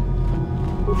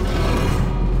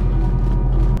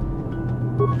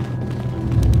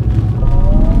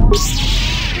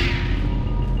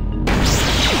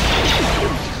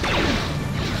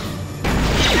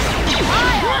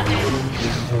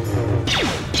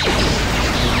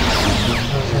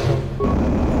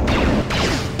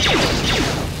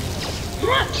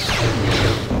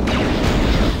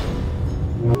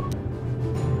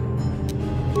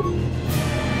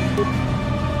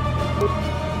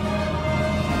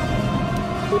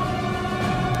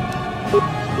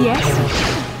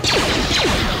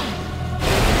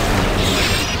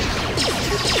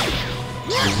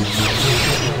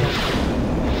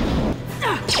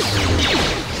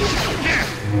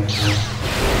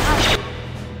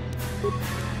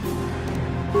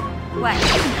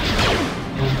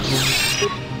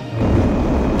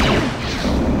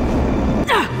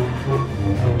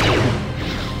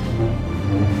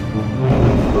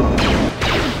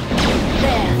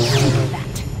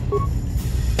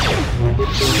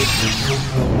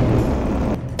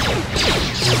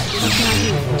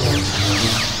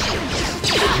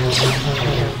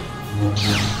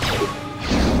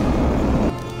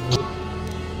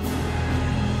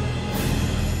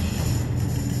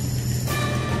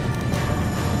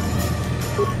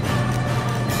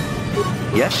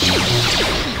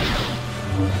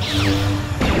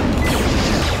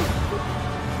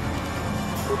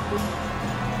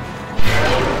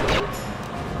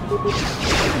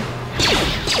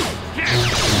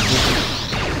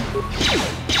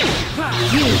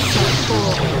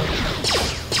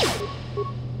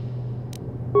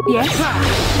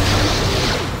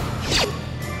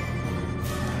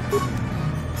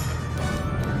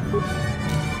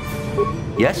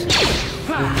 Yes?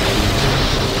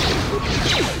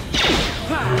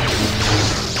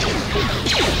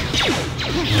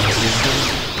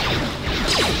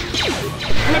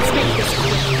 Let's make this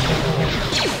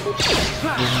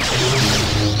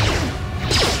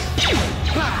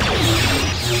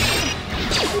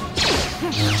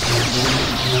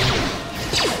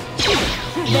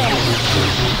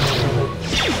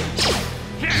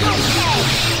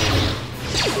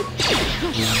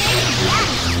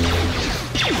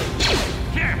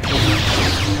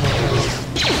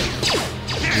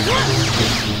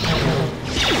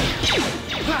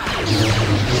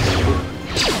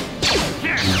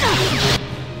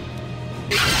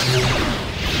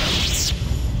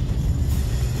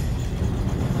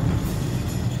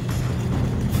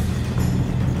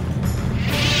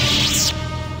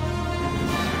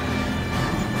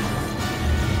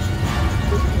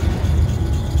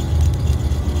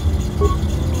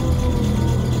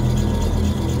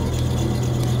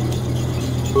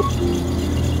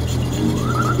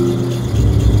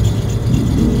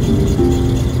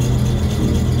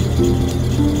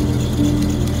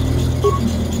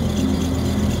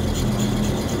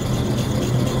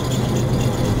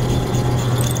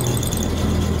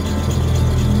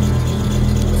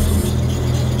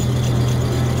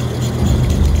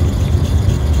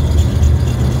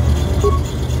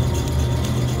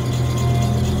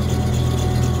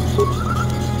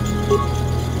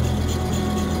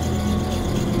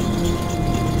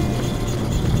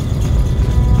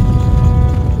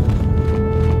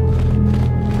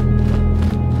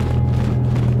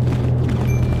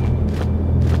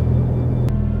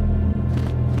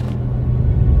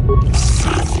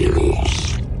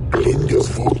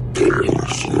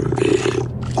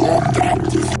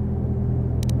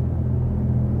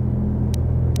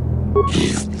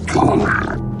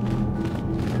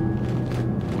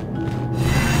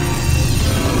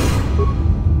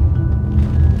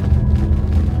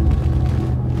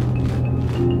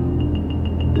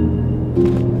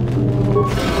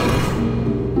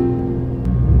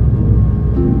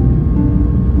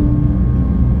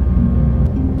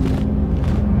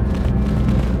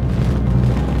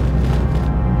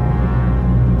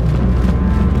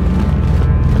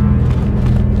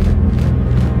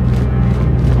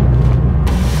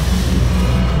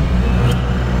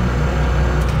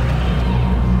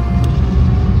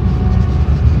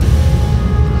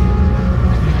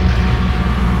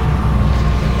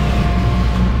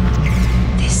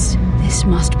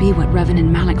be what Revan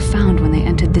and Malak found when they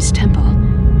entered this temple.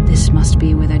 This must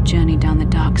be where their journey down the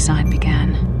dark side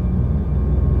began.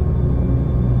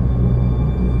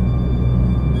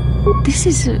 This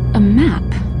is a map,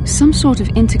 some sort of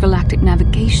intergalactic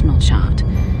navigational chart.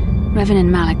 Revan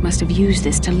and Malak must have used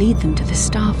this to lead them to the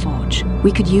Starforge.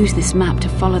 We could use this map to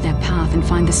follow their path and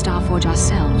find the Starforge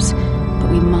ourselves,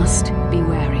 but we must be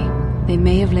wary. They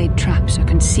may have laid traps or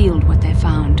concealed what they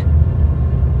found.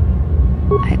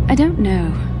 I don't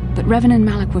know, but Revan and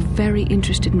Malak were very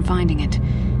interested in finding it.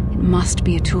 It must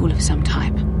be a tool of some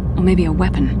type, or maybe a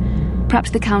weapon.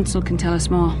 Perhaps the Council can tell us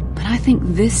more, but I think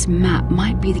this map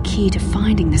might be the key to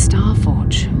finding the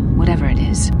Starforge, whatever it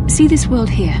is. See this world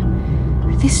here?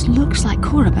 This looks like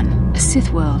Korriban, a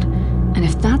Sith world. And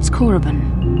if that's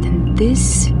Korriban, then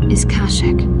this is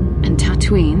Kashyyyk, and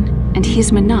Tatooine, and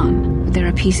here's Manaan. But there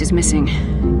are pieces missing.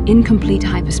 Incomplete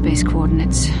hyperspace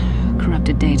coordinates,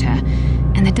 corrupted data,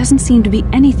 and there doesn't seem to be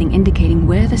anything indicating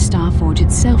where the Starforge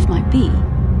itself might be.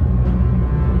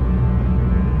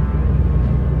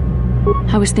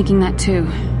 I was thinking that too.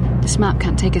 This map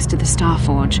can't take us to the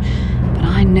Starforge, but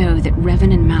I know that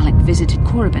Revan and Malak visited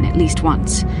Korriban at least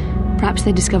once. Perhaps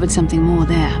they discovered something more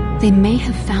there. They may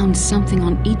have found something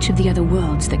on each of the other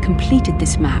worlds that completed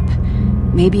this map.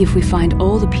 Maybe if we find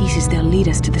all the pieces, they'll lead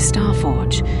us to the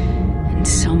Starforge, and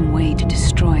some way to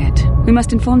destroy it. We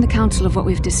must inform the Council of what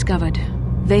we've discovered.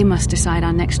 They must decide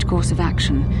our next course of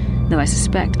action, though I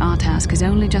suspect our task has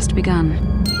only just begun.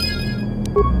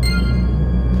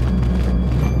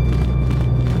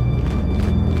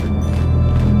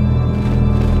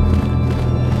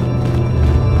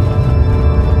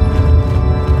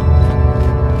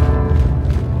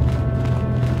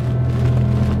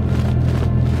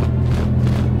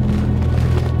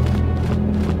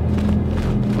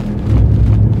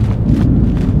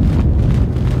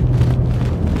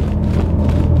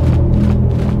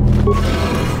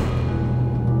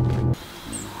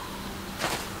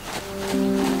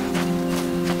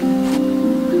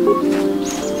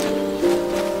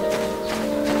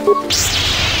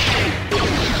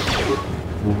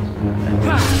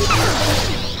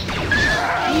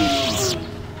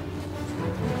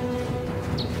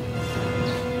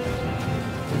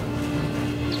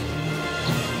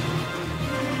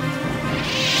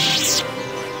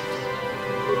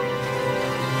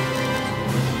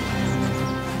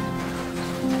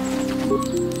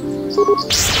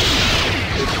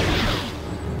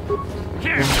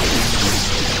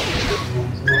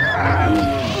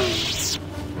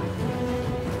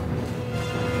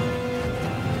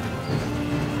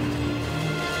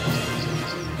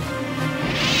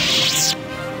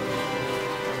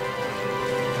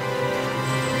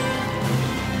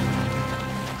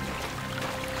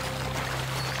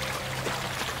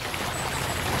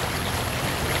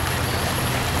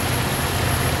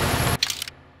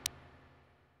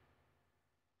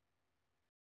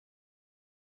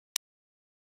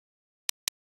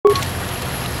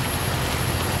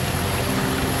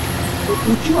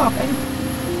 Look you up, eh?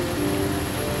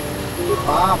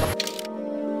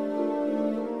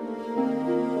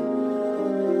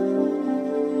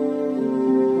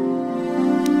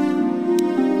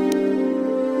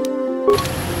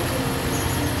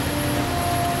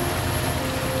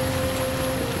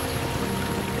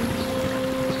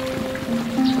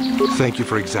 Thank you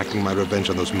for exacting my revenge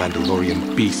on those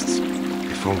Mandalorian beasts.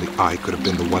 If only I could have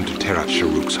been the one to tear out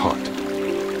Sharuk's heart.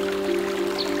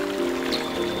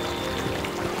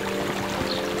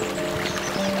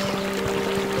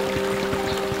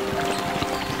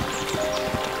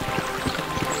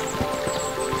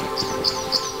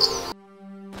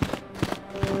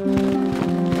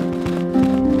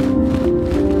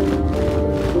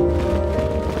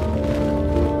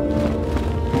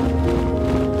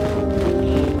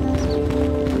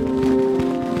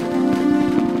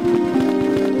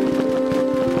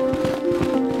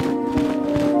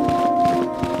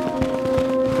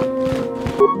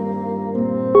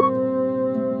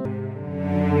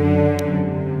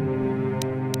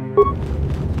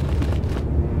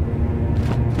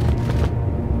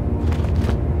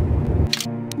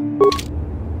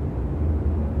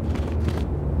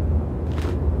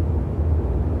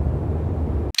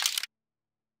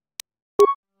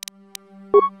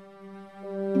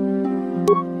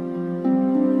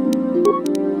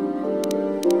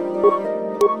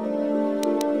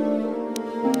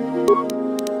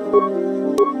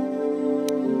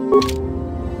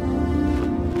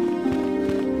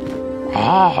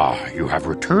 Ah, you have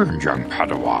returned, young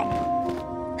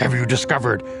Padawan. Have you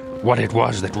discovered what it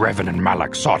was that Revan and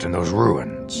Malak sought in those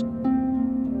ruins?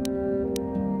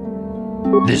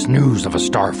 This news of a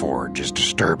Starforge is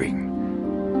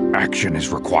disturbing. Action is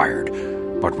required,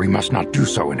 but we must not do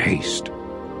so in haste.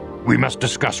 We must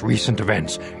discuss recent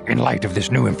events in light of this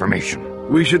new information.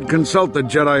 We should consult the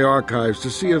Jedi archives to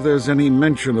see if there's any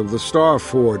mention of the Star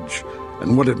Forge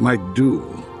and what it might do.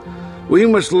 We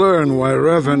must learn why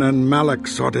Revan and Malak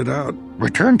sought it out.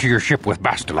 Return to your ship with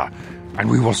Bastila,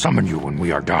 and we will summon you when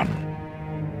we are done.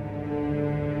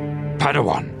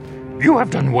 Padawan, you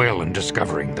have done well in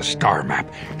discovering the star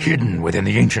map hidden within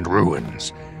the ancient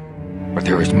ruins. But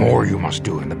there is more you must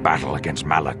do in the battle against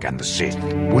Malak and the Sith.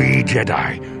 We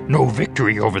Jedi know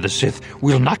victory over the Sith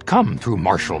will not come through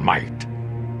martial might.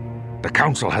 The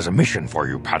Council has a mission for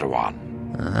you, Padawan.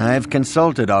 I've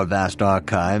consulted our vast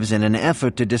archives in an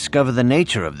effort to discover the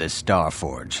nature of this Star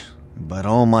Forge, but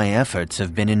all my efforts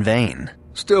have been in vain.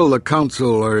 Still, the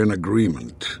Council are in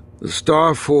agreement. The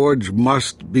Star Forge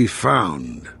must be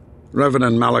found. Revan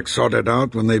and Malak sought it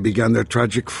out when they began their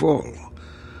tragic fall.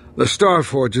 The Star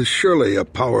Forge is surely a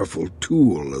powerful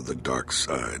tool of the dark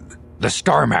side. The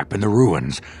star map in the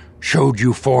ruins showed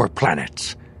you 4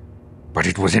 planets, but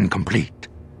it was incomplete.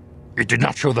 It did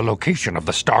not show the location of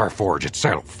the Star Forge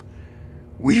itself.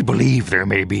 We believe there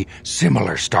may be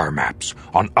similar star maps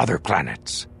on other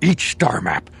planets. Each star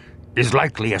map is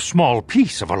likely a small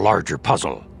piece of a larger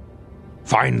puzzle.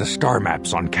 Find the star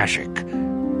maps on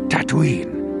Kashyyyk,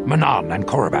 Tatooine, Manan, and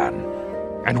Korriban,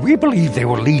 and we believe they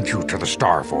will lead you to the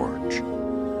Star Forge.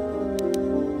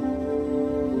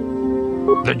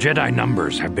 The Jedi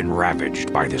numbers have been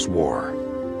ravaged by this war,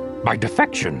 by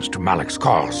defections to Malak's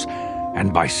cause,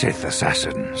 and by Sith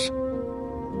assassins.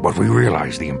 But we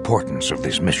realize the importance of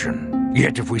this mission.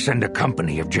 Yet if we send a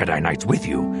company of Jedi Knights with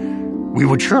you, we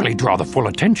would surely draw the full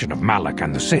attention of Malak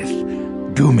and the Sith,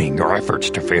 dooming your efforts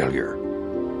to failure.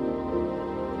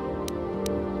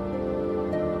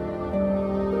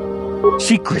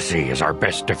 Secrecy is our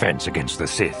best defense against the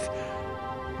Sith,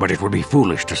 but it would be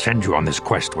foolish to send you on this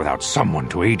quest without someone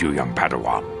to aid you, young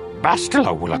Padawan.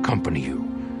 Bastila will accompany you,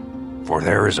 for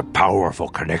there is a powerful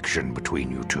connection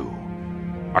between you two.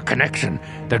 A connection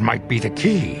that might be the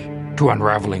key to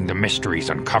unraveling the mysteries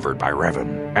uncovered by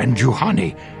Revan. And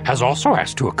Juhani has also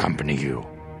asked to accompany you.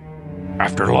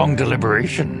 After long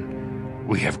deliberation,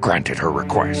 we have granted her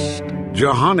request.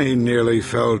 Juhani nearly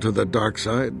fell to the dark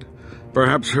side.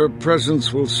 Perhaps her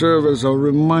presence will serve as a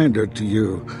reminder to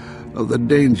you of the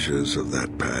dangers of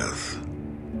that path.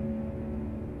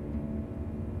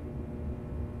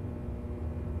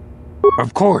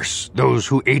 Of course, those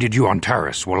who aided you on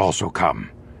Taris will also come.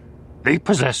 They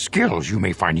possess skills you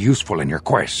may find useful in your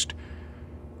quest.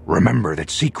 Remember that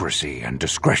secrecy and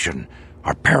discretion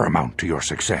are paramount to your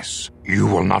success. You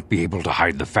will not be able to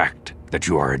hide the fact that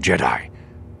you are a Jedi,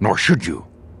 nor should you.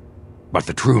 But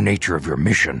the true nature of your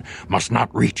mission must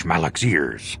not reach Malak's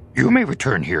ears. You may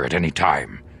return here at any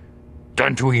time.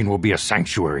 Dantooine will be a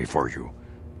sanctuary for you,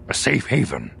 a safe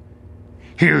haven.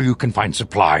 Here you can find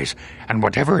supplies and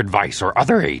whatever advice or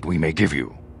other aid we may give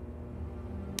you.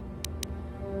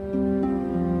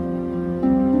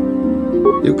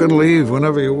 You can leave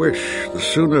whenever you wish. The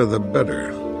sooner the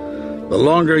better. The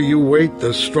longer you wait,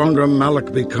 the stronger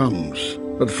Malak becomes.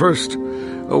 But first,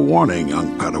 a warning,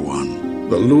 young Padawan.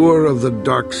 The lure of the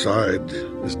dark side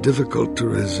is difficult to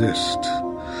resist.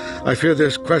 I fear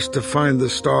this quest to find the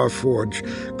Star Forge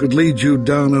could lead you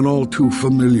down an all too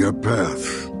familiar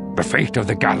path. The fate of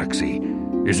the galaxy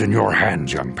is in your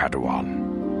hands, young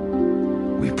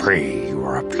Padawan. We pray you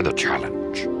are up to the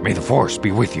challenge. May the Force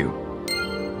be with you.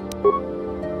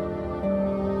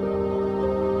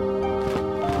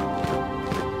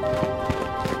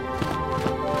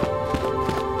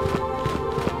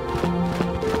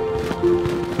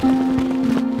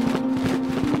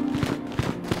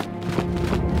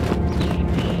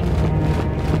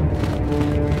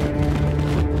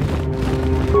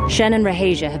 Shen and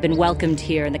Rahasia have been welcomed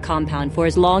here in the compound for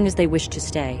as long as they wish to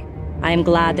stay. I am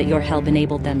glad that your help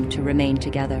enabled them to remain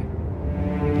together.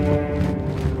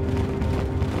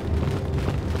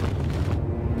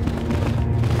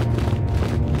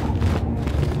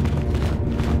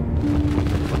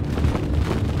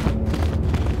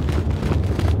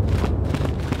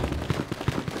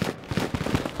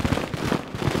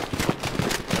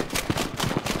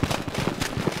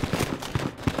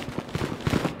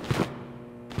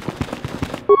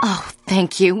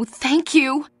 Thank you, thank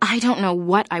you. I don't know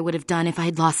what I would have done if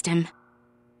I'd lost him.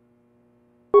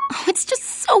 Oh, it's just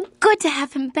so good to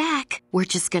have him back. We're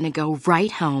just gonna go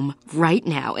right home, right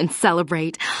now, and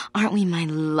celebrate. Aren't we, my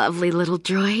lovely little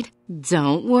droid?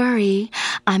 Don't worry.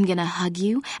 I'm gonna hug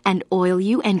you and oil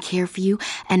you and care for you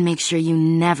and make sure you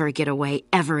never get away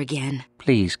ever again.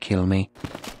 Please kill me.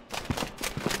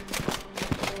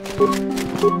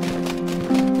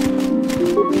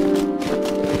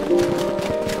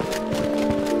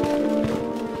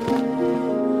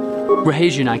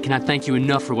 Rahesia and I cannot thank you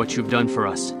enough for what you have done for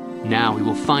us. Now we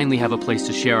will finally have a place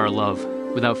to share our love,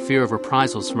 without fear of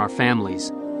reprisals from our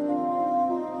families.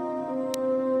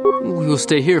 We will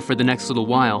stay here for the next little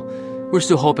while. We're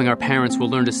still hoping our parents will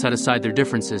learn to set aside their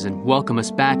differences and welcome us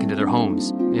back into their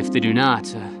homes. If they do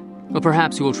not, well,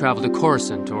 perhaps we will travel to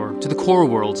Coruscant or to the Core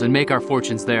Worlds and make our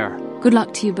fortunes there. Good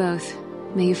luck to you both.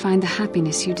 May you find the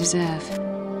happiness you deserve.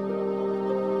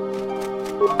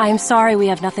 I am sorry we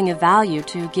have nothing of value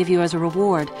to give you as a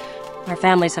reward. Our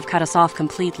families have cut us off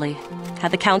completely.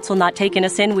 Had the Council not taken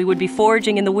us in, we would be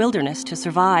foraging in the wilderness to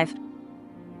survive.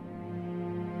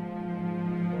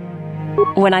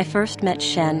 When I first met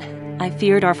Shen, I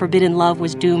feared our forbidden love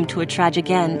was doomed to a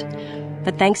tragic end.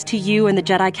 But thanks to you and the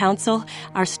Jedi Council,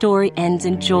 our story ends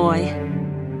in joy.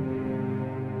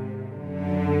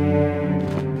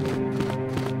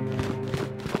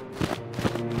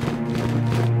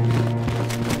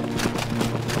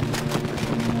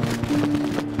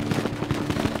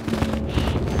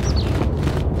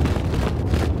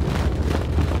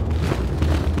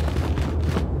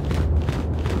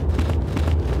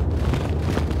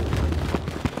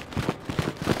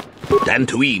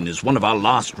 Dantooine is one of our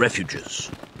last refuges.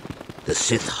 The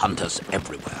Sith hunt us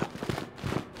everywhere.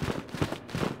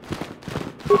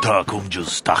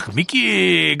 Takumjus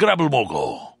takmiki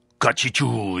grabulmogo.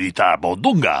 Kachichu ita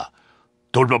bodunga.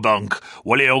 Tolbabank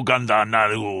wale oganda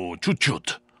naru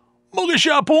chuchut.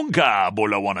 Mogesha ponka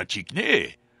bola wana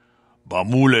chikne.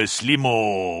 Bamule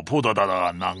slimo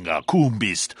podadada nanga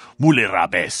kumbist mule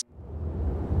rabes.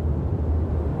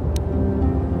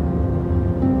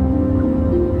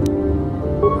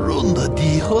 Runda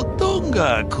di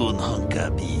hotonga kun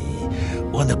hankabi.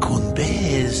 Wana kun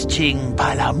bez ching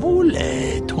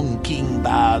palamule tunking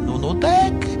ba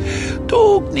nunotek.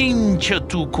 Tugnin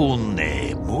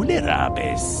chatukune mule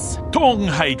rabes. Tong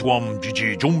haitwam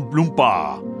jiji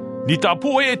jumblumpa. Nita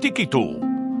poe tikitu.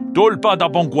 Dolpa da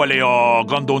bongwalea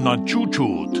gandona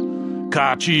chuchut.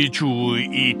 Kachi chu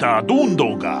ita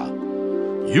dundonga.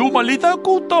 Yumalita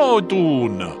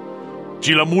kutotun.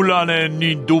 Chilamulane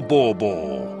ni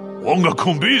dubobo. Onga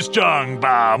kumbisjang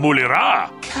ba mulira.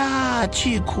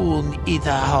 Kachi kun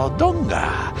ita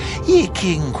hodonga.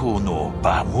 Iking kuno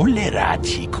ba mulira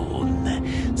chikun.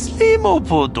 Slimo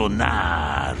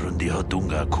podona rundi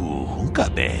hodunga ku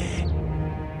hunkabe.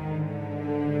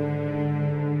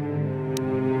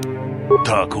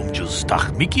 Takumjus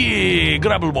takmiki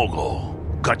grabulmogo.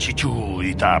 Kachichu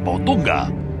ita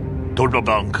bodunga.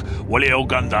 Tolbabank wale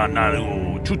oganda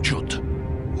naru chuchut.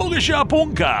 Mogesha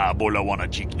ponka bola wana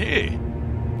chikne.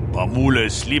 Bamule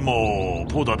slimo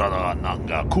podadada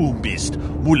nanga kumbist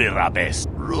mule rabes.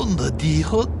 Runda di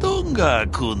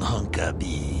hotonga kun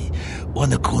hankabi.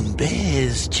 Wana kun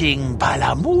bez ching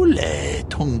palamule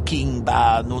tunking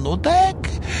ba nunotek.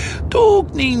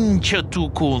 Tugnin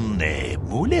chatukune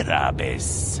mule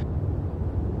rabes.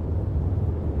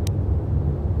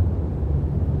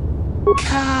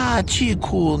 Kachi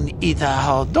kun ita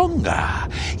hodonga.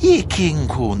 Iking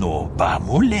kuno ba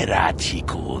mule rachi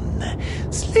kun.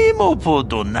 Slimo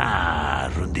podona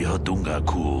rundi hodunga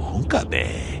ku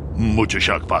hunkabe. Mucho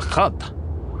shak pakat.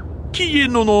 Kiye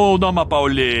no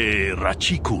namapaole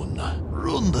rachi kun.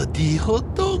 Runda di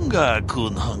hodonga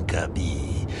kun hunkabi.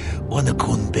 Wana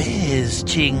kun bez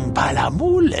ching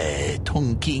palamule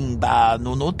tunking ba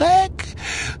nunotek.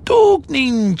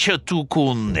 Tugnin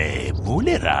chatukune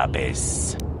mule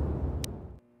rabes.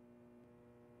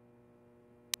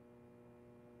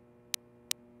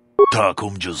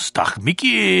 Takumjus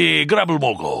takmiki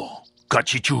grabulmogo.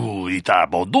 Kachichu ita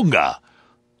bodunga.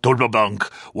 Tolbabank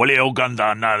wale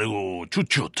oganda naru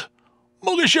chuchut.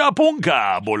 Mogesha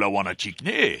ponka bola wana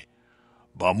chikne.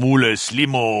 Bamule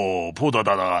slimo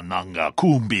podadada nanga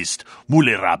kumbist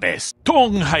mule rabes.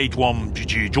 Tong haitwam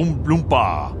jiji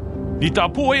jumblumpa. Nita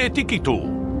poe tikitu.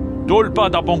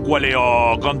 Dolpa da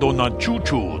bongwalea gandona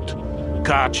chuchut.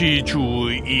 Kachi chu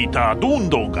ita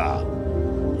dundonga.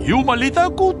 Yumalita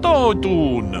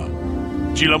kutotun.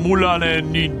 Chilamulane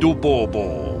ni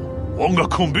dubobo. Onga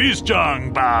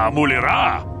kumbisjang ba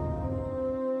mulira.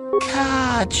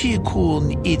 Kachi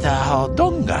kun ita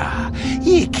hodonga.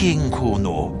 Iking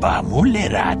kuno ba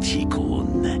mulira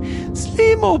chikun.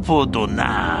 Slimo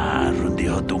podona rundi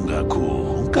hodonga ku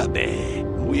hunkabe.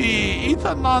 Wi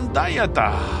ita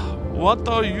nandayata.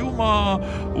 Wata yuma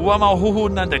wama huhu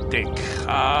nandektek.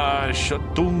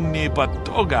 Shatung ni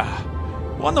patoga.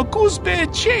 Wano kusbe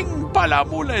ching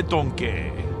palamule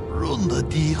tonke. Runda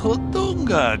di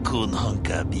hodonga kun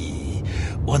hankabi.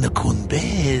 Wana kun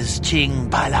bez ching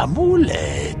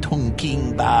palamule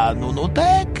tunking ba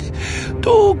nunotek.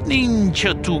 Tugnin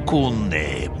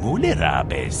chatukune mule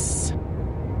rabes.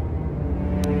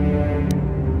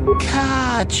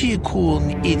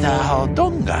 카치군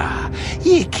이다하던가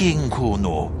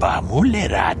이킹쿠노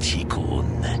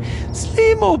바물레라치군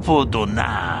슬리모포도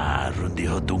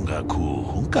나룬디호동가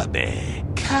쿠훈카베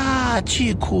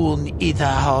카치군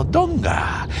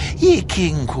이다하던가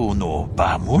이킹쿠노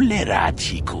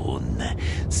바물레라치군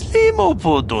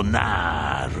슬리모포도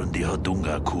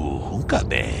나룬디호동가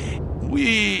쿠훈카베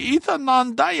위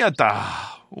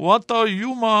이타난다야다 Wata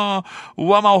yuma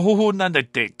wamahuhu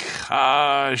nandatik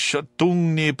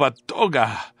shatungni patoga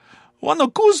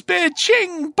wano kuspe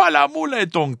ching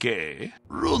palamule tonke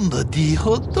runda di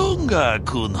hotonga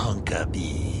kun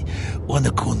hankabi wana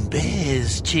kun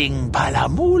bez ching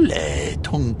palamule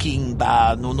tonking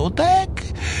ba nunotek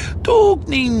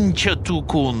tuknin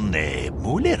chatukune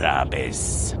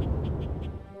mulerabes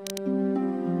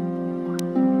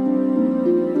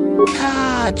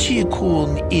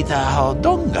카치군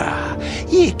이다하던가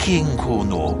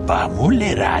이킹쿠노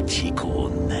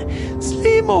바물레라치군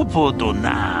슬리모포도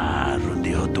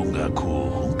나룬디호동가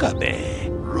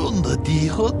쿠훈카베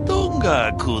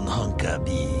룬다디호동가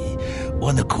군헌카비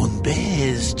원어군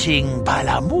베스 칭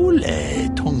발라물레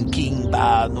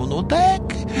통킹바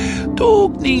누노덱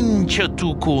톡닌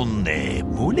셔투군네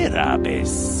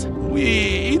물레라베스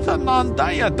위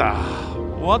이다난다야다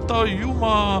Wata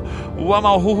yuma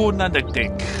wamahuhu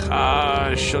nandatik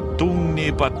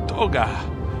shatungni patoga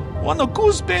wano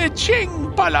kuspe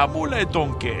ching palamule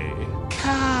tonke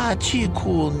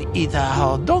Kachikun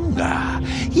idahodonga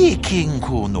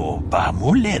ikinkuno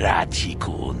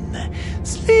bamulerachikun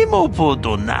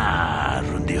slimopodo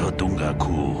narundihodonga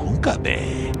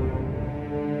kuhunkabe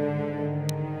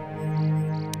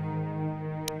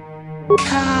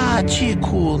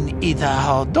카치군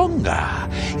이다하던가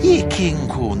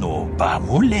이킹쿠노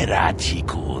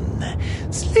바물레라치군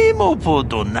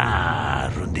슬리모포도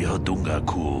나룬디호동가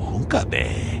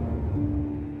쿠훈카베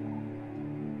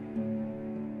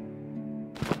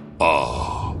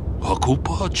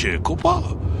하쿠파 제코파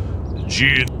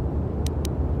진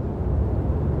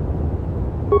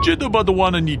제도바도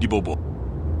와는 이디보보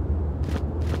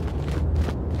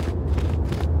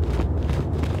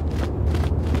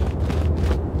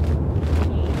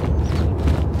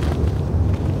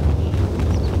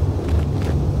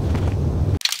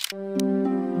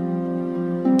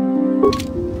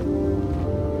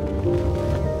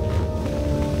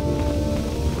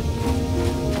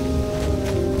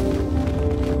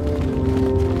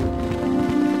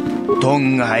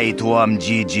동하이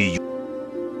도암지지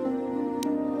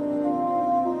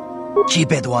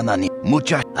집에도 하나니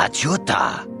무자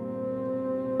아치웠다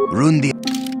룬디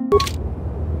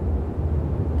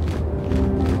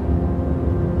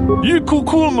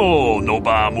이쿠쿠노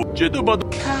노바무 제도바도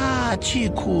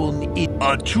카치군 이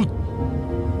아추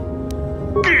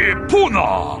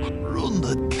게포나 룬다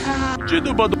카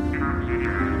제도바도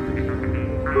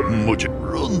무자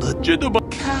룬다 제도바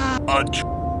카 아추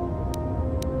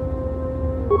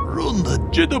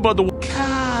룬다 제도바도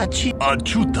카치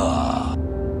아추다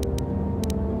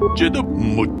제도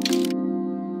무